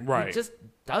there. Right. It just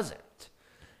doesn't.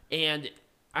 And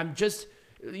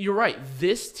you're right.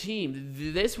 This team,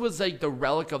 this was like the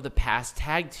relic of the past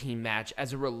tag team match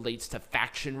as it relates to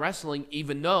faction wrestling,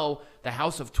 even though the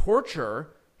House of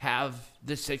Torture have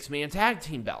the 6-man tag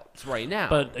team belts right now.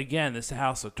 But again, this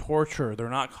House of Torture, they're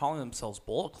not calling themselves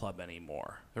Bullet Club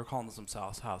anymore. They're calling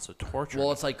themselves House of Torture.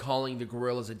 Well, it's like calling the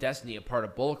Guerrillas of Destiny a part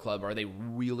of Bullet Club. Are they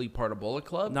really part of Bullet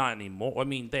Club? Not anymore. I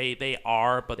mean, they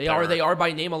are, but they are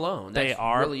by name alone. That's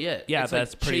are really it. Yeah, it's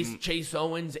that's like pretty. Chase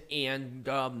Owens and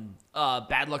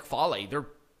Bad Luck Fale. They're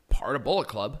part of Bullet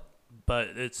Club.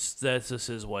 But this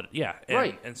is what, yeah,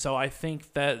 right. And so I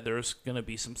think that there's going to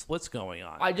be some splits going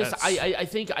on. I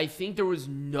think there was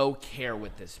no care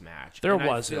with this match. There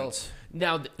wasn't.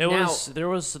 There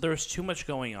was too much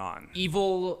going on.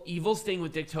 Evil's thing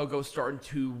with Dick Togo starting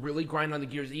to really grind on the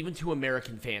gears, even to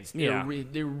American fans.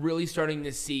 They're really starting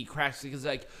to see cracks because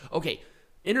okay,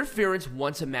 interference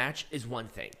once a match is one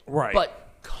thing, right? But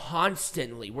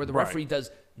constantly, where the referee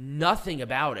does nothing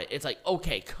about it, it's like,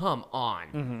 okay, come on.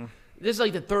 Mm-hmm. This is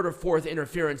like the third or fourth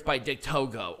interference by Dick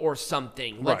Togo or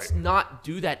something. Let's not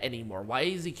do that anymore. Why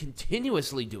is he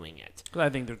continuously doing it? I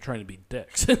think they're trying to be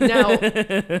dicks. Now,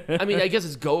 I mean, I guess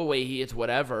it's go away. It's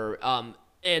whatever.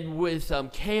 And with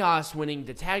Chaos winning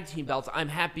the tag team belts, I'm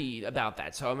happy about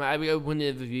that. So I wouldn't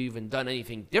have even done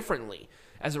anything differently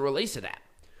as it relates to that.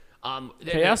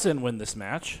 Chaos didn't win this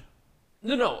match.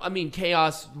 No. I mean,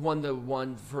 Chaos won the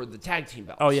one for the tag team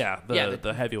belts. Oh, yeah.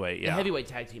 The heavyweight, The heavyweight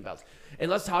tag team belts. And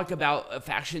let's talk about a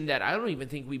faction that I don't even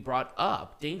think we brought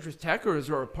up. Dangerous Tekkers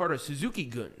are a part of Suzuki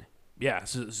Gun. Yeah,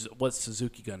 what's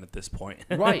Suzuki Gun at this point?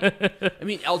 Right. I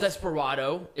mean, El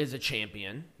Desperado is a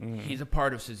champion. Mm-hmm. He's a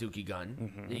part of Suzuki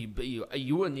Gun. Mm-hmm.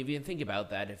 You wouldn't even think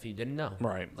about that if you didn't know.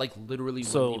 Right. Like, literally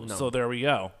wouldn't even know. So there we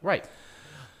go. Right.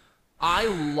 I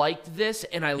liked this,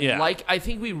 and I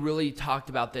think we really talked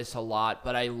about this a lot,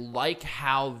 but I like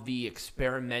how the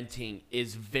experimenting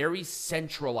is very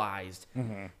centralized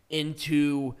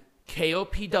into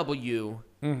KOPW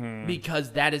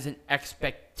because that is an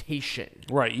expectation.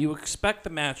 Right. You expect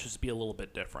the matches to be a little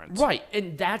bit different. Right,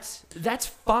 and that's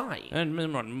fine. And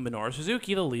Minoru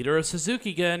Suzuki, the leader of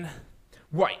Suzuki Gun.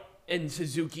 Right. And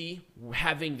Suzuki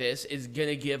having this is going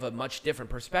to give a much different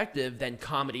perspective than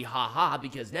comedy ha-ha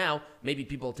because now maybe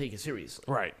people will take it seriously.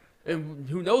 Right. And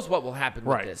who knows what will happen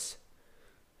with this.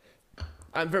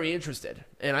 I'm very interested.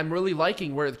 And I'm really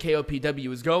liking where the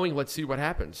KOPW is going. Let's see what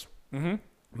happens. Mm-hmm.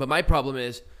 But my problem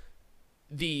is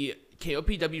the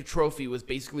KOPW trophy was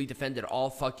basically defended all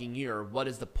fucking year. What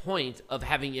is the point of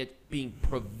having it being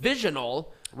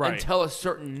provisional until a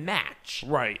certain match?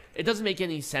 Right. It doesn't make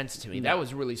any sense to me. No. That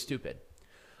was really stupid.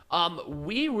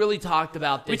 We really talked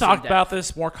about this. We talked about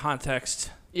this. More context.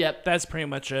 Yep. That's pretty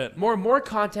much it. More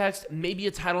context. Maybe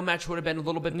a title match would have been a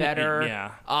little bit better.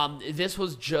 Yeah. This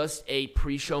was just a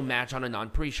pre-show match on a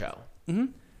non-pre-show. Mm-hmm.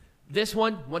 This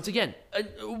one, once again,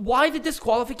 why the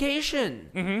disqualification?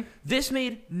 Mm-hmm. This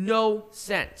made no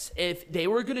sense. If they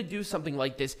were going to do something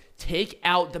like this, take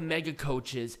out the mega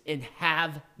coaches and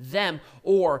have them,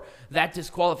 or that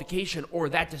disqualification or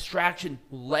that distraction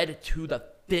led to the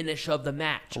finish of the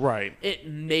match. Right. It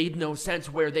made no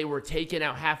sense where they were taken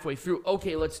out halfway through.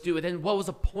 Okay, let's do it. And what was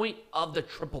the point of the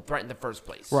triple threat in the first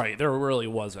place? Right. There really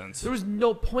wasn't. There was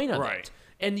no point of Right. it.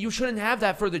 And you shouldn't have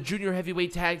that for the junior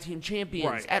heavyweight tag team champions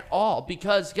Right. at all,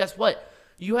 because guess what?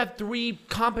 You have 3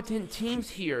 competent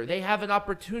teams here. They have an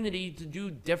opportunity to do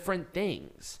different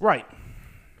things. Right.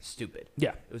 Stupid.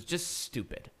 Yeah. It was just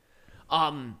stupid.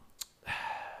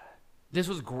 This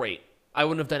was great. I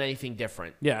wouldn't have done anything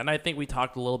different. Yeah, and I think we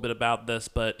talked a little bit about this,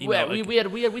 but We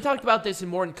talked about this in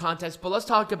more in context, but let's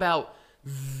talk about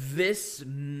this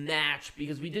match,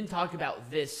 because we didn't talk about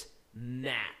this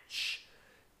match.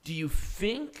 Do you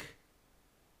think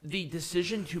the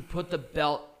decision to put the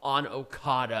belt on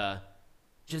Okada,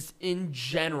 just in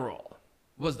general,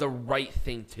 was the right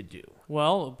thing to do?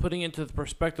 Well, putting into the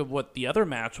perspective what the other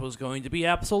match was going to be,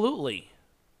 absolutely.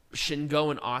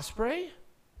 Shingo and Ospreay?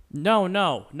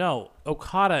 No.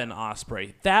 Okada and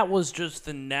Ospreay. That was just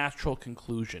the natural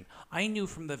conclusion. I knew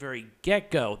from the very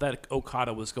get-go that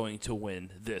Okada was going to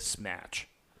win this match.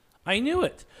 I knew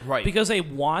it. Right. Because they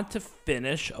want to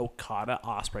finish Okada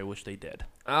Ospreay, which they did.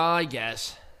 I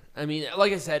guess. I mean,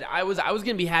 like I said, I was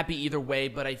gonna be happy either way,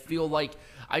 but I feel like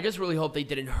I just really hope they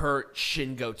didn't hurt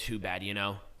Shingo too bad, you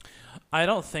know? I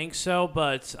don't think so,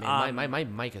 but Man, my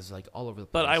mic is like all over the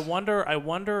place. but I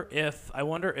wonder if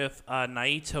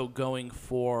Naito going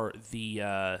for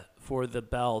the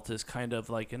belt is kind of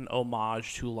like an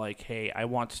homage to, like, hey, I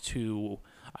want to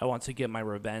get my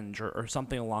revenge, or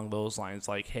something along those lines.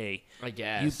 Like, hey, I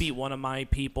guess you beat one of my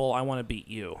people, I want to beat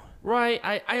you. Right,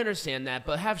 I understand that,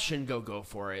 but have Shingo go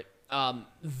for it.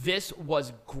 This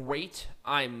was great.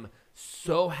 I'm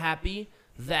so happy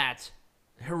that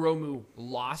Hiromu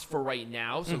lost for right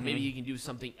now, so maybe he can do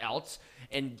something else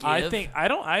and give. I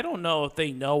don't know if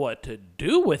they know what to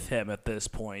do with him at this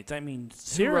point. I mean,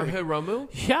 seriously. Hiromu?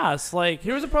 Yeah, it's like,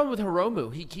 Here's the problem with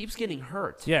Hiromu. He keeps getting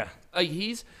hurt. yeah.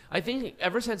 I think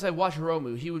ever since I watched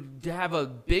Hiromu, he would have a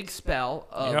big spell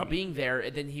of being there,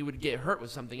 and then he would get hurt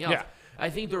with something else. Yeah. I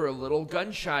think they're a little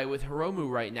gun shy with Hiromu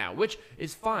right now, which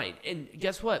is fine. And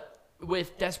guess what?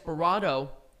 With Desperado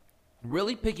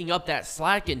really picking up that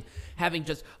slack and having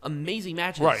just amazing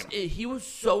matches. Right. He was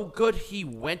so good, he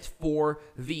went for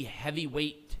the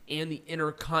heavyweight and the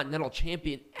Intercontinental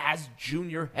Champion as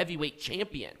junior heavyweight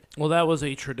champion. Well, that was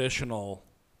a traditional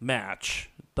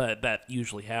match that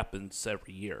usually happens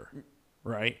every year,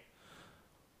 right?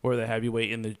 Or the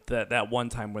heavyweight in that one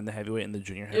time when the heavyweight and the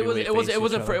junior heavyweight It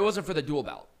wasn't for the dual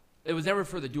belt. It was never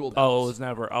for the dual belt. Oh, it was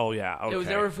never. Oh, yeah. Okay. It was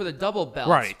never for the double belts.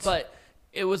 Right. But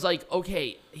it was like,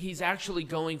 okay, he's actually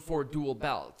going for dual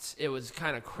belts. It was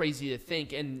kind of crazy to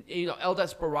think. And, El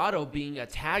Desperado being a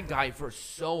tag guy for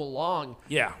so long,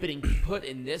 Yeah. being put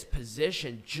in this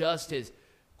position just is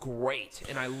great.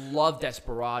 And I love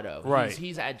Desperado. Right.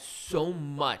 He's added so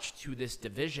much to this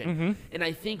division. And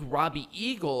I think Robbie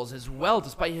Eagles as well,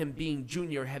 despite him being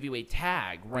junior heavyweight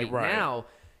tag right now,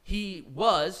 he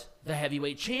was the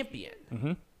heavyweight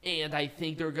champion. And I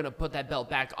think they're going to put that belt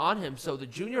back on him. So the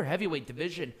junior heavyweight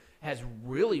division has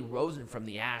really risen from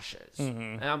the ashes.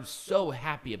 And I'm so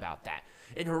happy about that.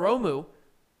 And Hiromu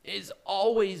is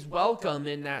always welcome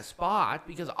in that spot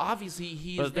because obviously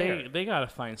he is there. They got to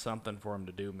find something for him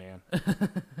to do, man.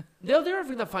 They're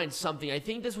going to find something. I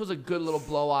think this was a good little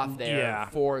blow-off there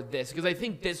for this because I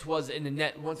think this was in the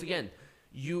net. Once again,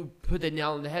 you put the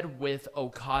nail on the head with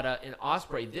Okada and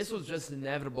Ospreay. This was just an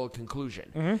inevitable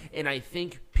conclusion. And I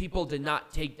think people did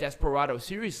not take Desperado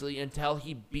seriously until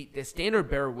he beat the standard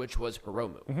bearer, which was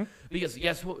Hiromu. Because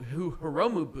guess who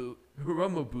Hiromu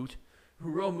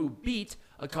beat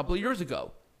a couple of years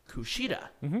ago? Kushida.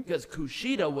 Because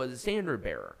Kushida was a standard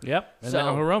bearer. Yep. And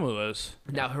now Hiromu is.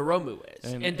 Now Hiromu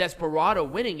is. And Desperado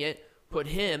winning it put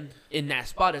him in that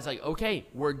spot. It's like, okay,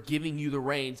 we're giving you the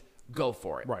reins. Go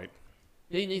for it. Right.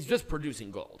 He's just producing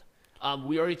gold.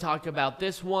 We already talked about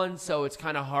this one, so it's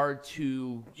kind of hard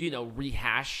to,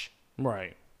 rehash.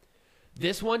 Right.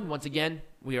 This one, once again,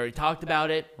 we already talked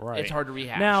about it. Right. It's hard to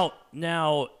rehash.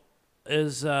 Now,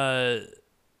 is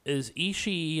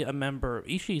Ishii a member?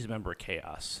 Ishii's a member of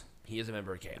Chaos. He is a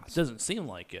member of Chaos. Doesn't seem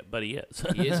like it, but he is.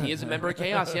 He is a member of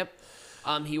Chaos. Yep.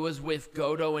 He was with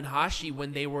Goto and Hashi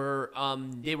when they were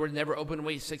never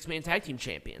openweight 6-man tag team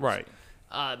champions. Right.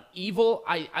 Evil,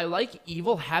 I like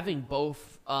Evil having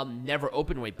both never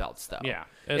openweight belts though. Yeah,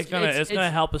 it's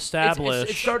gonna help establish.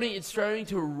 It's starting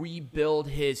to rebuild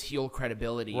his heel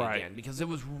credibility again because it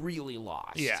was really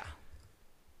lost. Yeah.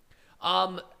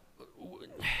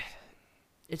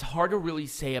 It's hard to really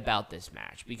say about this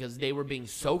match because they were being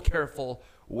so careful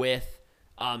with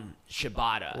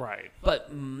Shibata. Right.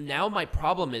 But now my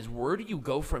problem is, where do you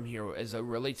go from here as it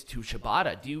relates to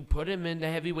Shibata? Do you put him in the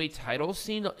heavyweight title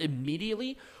scene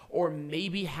immediately, or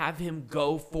maybe have him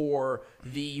go for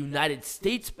the United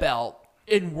States belt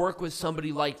and work with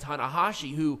somebody like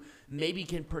Tanahashi, who maybe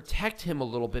can protect him a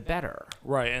little bit better?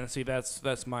 Right, and see, that's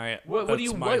my What do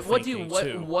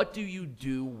you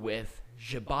do with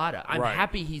Shibata? I'm Right.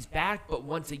 happy he's back, but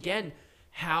once again,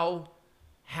 how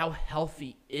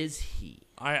healthy is he?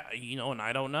 And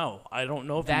I don't know. I don't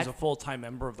know if he's a full-time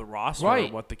member of the roster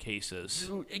Right. or what the case is.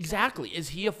 Exactly. Is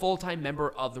he a full-time member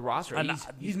of the roster?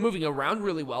 He's moving around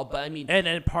really well, but I mean,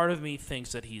 And part of me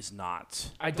thinks that he's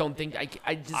not. I don't think I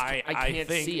can't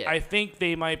see it. I think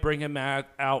they might bring him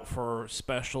out for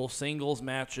special singles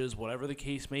matches, whatever the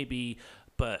case may be,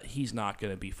 but he's not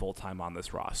going to be full-time on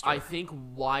this roster. I think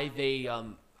why they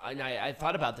and I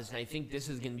thought about this, and I think this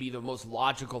is going to be the most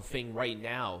logical thing right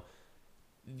now.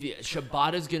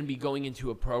 Shibata's going to be going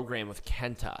into a program with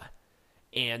Kenta,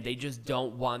 and they just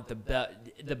don't want the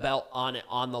belt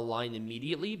on the line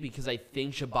immediately, because I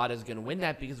think Shibata's going to win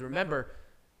that. Because remember,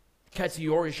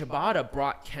 Katsuyori Shibata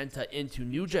brought Kenta into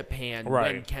New Japan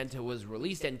when Kenta was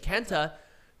released, and Kenta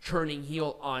turning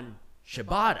heel on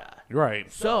Shibata.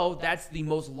 Right. So that's the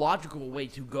most logical way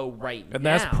to go right now. And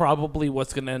that's probably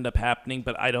what's going to end up happening,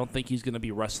 but I don't think he's going to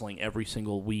be wrestling every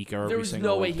single week or every single day. There's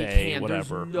no way he can.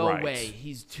 Whatever. There's no way.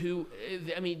 He's too...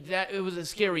 I mean, it was a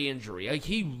scary injury. Like,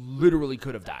 he literally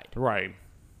could have died. Right.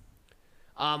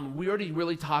 We already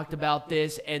really talked about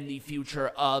this and the future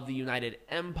of the United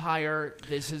Empire.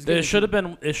 It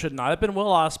should not have been Will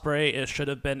Ospreay. It should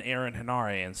have been Aaron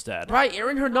Henare instead. Right,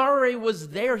 Aaron Henare was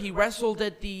there. He wrestled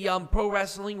at the Pro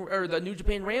Wrestling or the New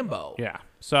Japan Rambo. Yeah.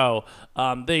 So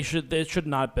they should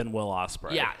not have been Will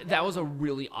Ospreay. Yeah, that was a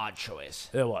really odd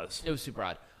choice. It was. It was super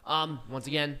odd. Once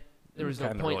again, there was no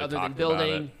point really other than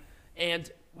building, and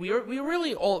we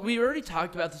already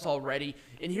talked about this already.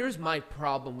 And here's my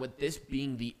problem with this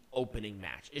being the opening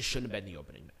match. It shouldn't have been the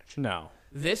opening match. No.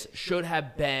 This should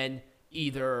have been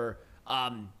either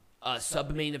a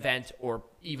sub-main event or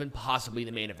even possibly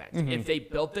the main event. Mm-hmm. If they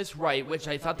built this right, which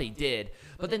I thought they did,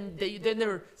 but then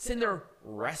they're sitting there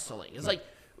wrestling. It's like,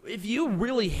 if you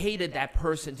really hated that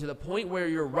person to the point where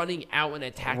you're running out and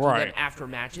attacking them after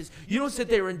matches, you don't sit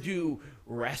there and do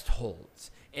rest holds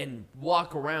and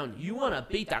walk around. You want to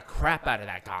beat the crap out of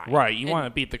that guy. Right. You want to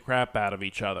beat the crap out of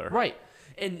each other. Right.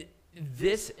 And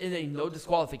this in a no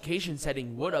disqualification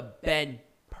setting would have been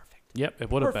perfect. Yep,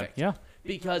 it would have been. Yeah.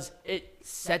 Because it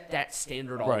set that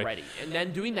standard already. And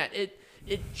then doing that, it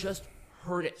just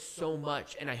hurt it so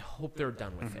much, and I hope they're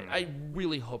done with it. I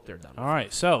really hope they're done with it. All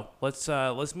right, so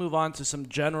let's move on to some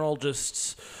general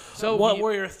So what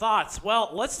were your thoughts?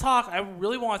 Well, let's talk. I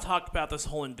really want to talk about this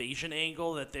whole invasion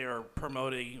angle that they're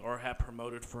promoting or have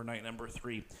promoted for night number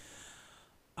 3.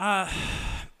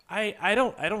 I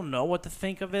don't know what to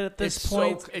think of it at this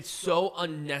point. It's so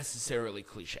unnecessarily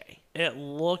cliche. It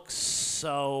looks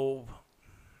so,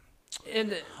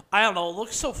 and I don't know. It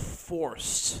looks so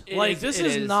forced. This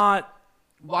is not.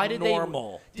 Why did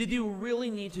normal. Did you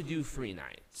really need to do 3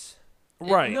 nights?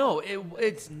 Right.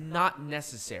 It's not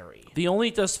necessary. The only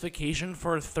justification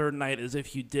for a 3rd night is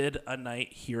if you did a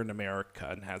night here in America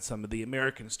and had some of the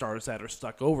American stars that are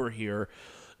stuck over here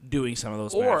doing some of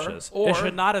those matches. It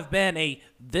should not have been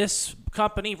this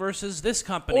company versus this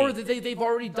company. Or they've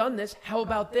already done this. How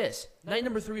about this? Night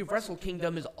number 3 of Wrestle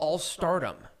Kingdom is all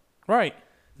Stardom. Right.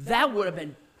 That would have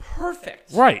been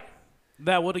perfect. Right.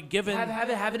 That would have given...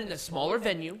 Have it in a smaller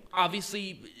venue.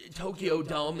 Obviously, Tokyo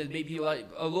Dome is maybe like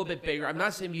a little bit bigger. I'm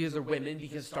not saying because they're women,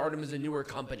 because Stardom is a newer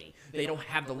company. They don't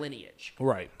have the lineage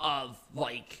of,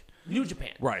 like, New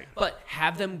Japan. Right. But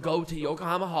have them go to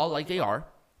Yokohama Hall like they are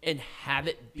and have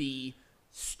it be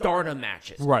Stardom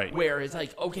matches. Right. Where it's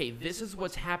like, okay, this is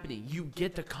what's happening. You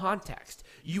get the context.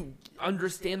 You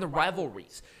understand the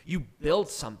rivalries. You build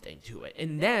something to it.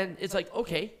 And then it's like,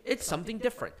 okay, it's something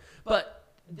different. But...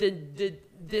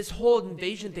 this whole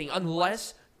invasion thing,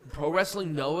 unless Pro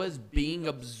Wrestling Noah is being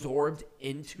absorbed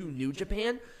into New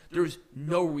Japan, there's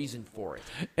no reason for it.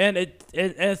 And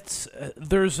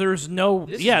there's no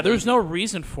no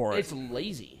reason for it. It's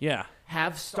lazy. Yeah.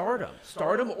 Have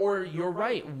Stardom, or you're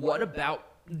right. What about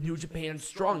New Japan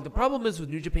Strong? The problem is with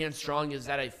New Japan Strong is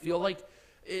that I feel like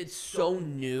it's so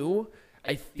new.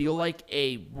 I feel like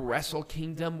a Wrestle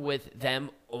Kingdom with them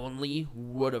only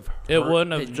would have hurt It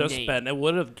wouldn't have the just name. been. It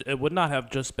would not have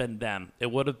just been them.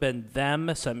 It would have been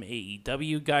them, some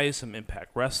AEW guys, some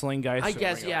Impact Wrestling guys, I some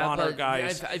guess, Ring of yeah, Honor but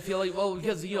guys. I feel like,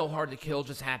 because, Hard to Kill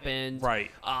just happened.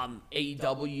 Right.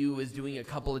 AEW is doing a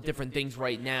couple of different things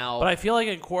right now. But I feel like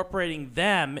incorporating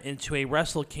them into a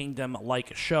Wrestle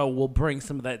Kingdom-like show will bring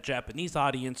some of that Japanese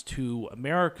audience to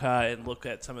America and look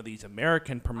at some of these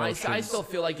American promotions. I still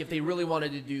feel like if they really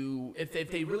wanted to do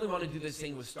this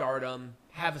thing with Stardom,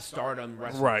 have a Stardom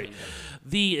Wrestle Right. Kingdom.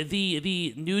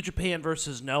 The New Japan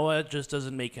versus Noah just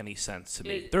doesn't make any sense to me.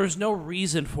 It- There's no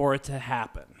reason for it to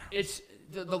happen. It's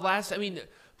the last. I mean,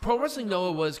 Pro Wrestling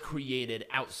Noah was created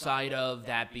outside of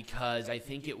that because I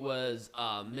think it was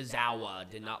Mizawa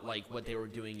did not like what they were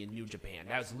doing in New Japan.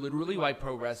 That was literally why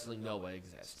Pro Wrestling Noah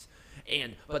exists.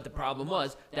 But the problem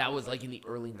was that was like in the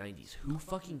early '90s. Who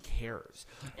fucking cares?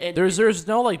 And There's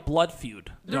no like blood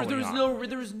feud. there's going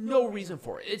on. no reason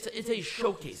for it. It's a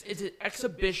showcase. It's an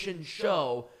exhibition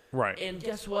show. Right. And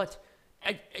guess what?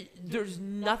 There's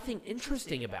nothing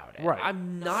interesting about it. Right.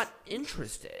 I'm not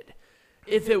interested.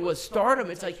 If it was Stardom,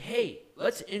 it's like, hey,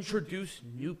 let's introduce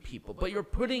new people. But you're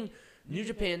putting New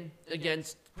Japan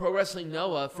against Pro Wrestling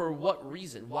Noah for what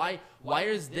reason? Why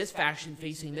is this faction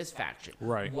facing this faction?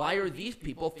 Right. Why are these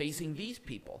people facing these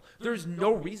people? There's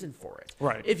no reason for it.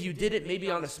 Right. If you did it maybe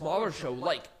on a smaller show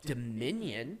like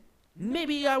Dominion,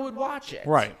 maybe I would watch it.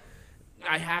 Right.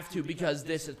 I have to because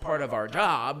this is part of our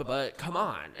job, but come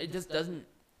on. It just doesn't.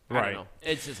 I Right. don't know.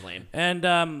 It's just lame. And,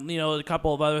 a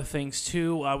couple of other things,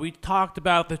 too. We talked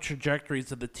about the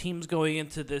trajectories of the teams going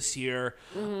into this year.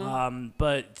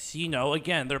 But,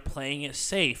 again, they're playing it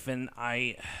safe. And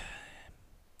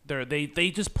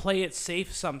they just play it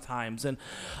safe sometimes. And,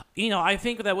 I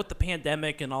think that with the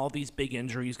pandemic and all these big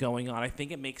injuries going on, I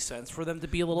think it makes sense for them to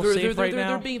be a little safe right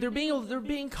now. They're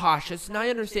being cautious, and I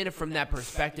understand it from that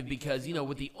perspective because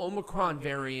with the Omicron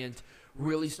variant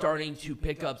really starting to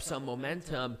pick up some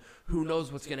momentum, who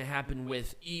knows what's going to happen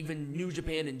with even New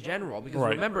Japan in general? Because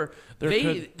Right. remember, There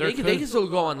they can still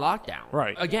go on lockdown.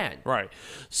 Right. Again. Right.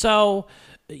 So,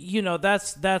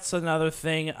 that's another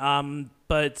thing.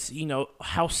 But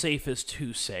how safe is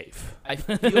too safe? I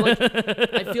feel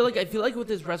like with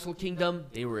this Wrestle Kingdom,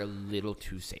 they were a little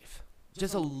too safe.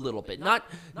 Just a little bit. Not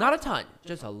a ton.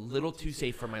 Just a little too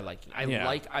safe for my liking.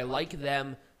 I like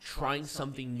them trying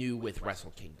something new with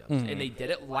Wrestle Kingdoms. And they did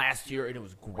it last year and it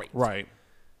was great. Right.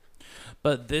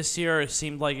 But this year, it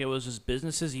seemed like it was just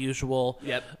business as usual.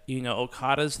 Yep.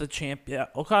 Okada's the champion.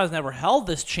 Okada's never held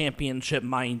this championship,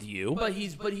 mind you. But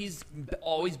he's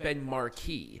always been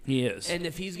marquee. He is. And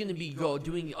if he's going to be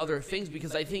doing other things,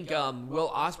 because I think Will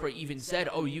Ospreay even said,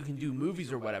 "Oh, you can do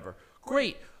movies or whatever."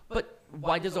 Great, but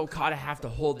why does Okada have to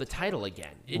hold the title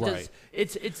again? Right.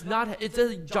 It's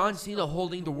a John Cena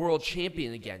holding the world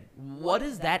champion again. What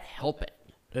is that helping?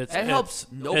 That helps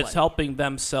nobody. It's helping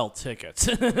them sell tickets.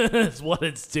 Is what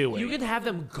it's doing. You can have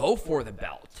them go for the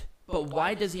belt, but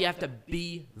why does he have to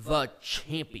be the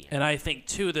champion? And I think,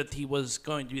 too, that he was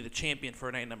going to be the champion for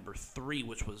night number 3,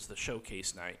 which was the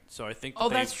showcase night. So I think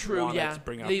That's true, wanted yeah. to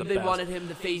bring out They the best. wanted him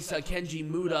to face Kenji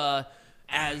Muda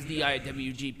as the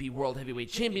IWGP World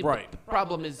Heavyweight Champion. Right. But the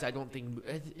problem is, I don't think...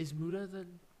 Is Muda the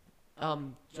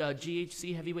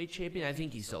GHC Heavyweight Champion? I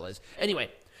think he still is. Anyway,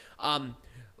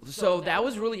 so that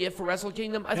was really it for Wrestle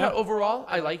Kingdom. I thought overall,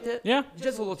 I liked it. Yeah.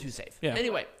 Just a little too safe. Yeah.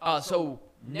 Anyway, so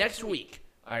next week,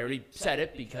 I already said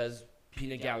it because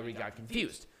Peanut Gallery got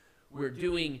confused. We're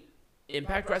doing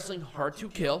Impact Wrestling Hard to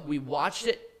Kill. We watched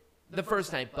it the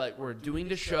first night, but we're doing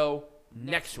the show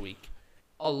next week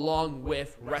along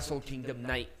with Wrestle Kingdom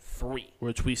Night 3.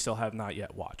 Which we still have not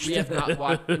yet watched. We have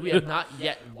not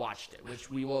yet watched it, which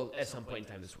we will at some point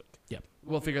in time this week. Yep.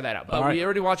 We'll figure that out. But All right. we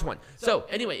already watched one. So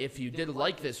anyway, if you did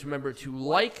like this, remember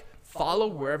to follow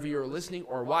wherever you're listening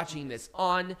or watching this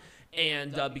on,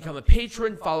 and become a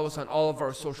patron. Follow us on all of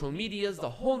our social medias, the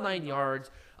whole 9 yards.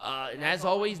 And as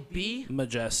always, be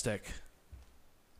Majestic.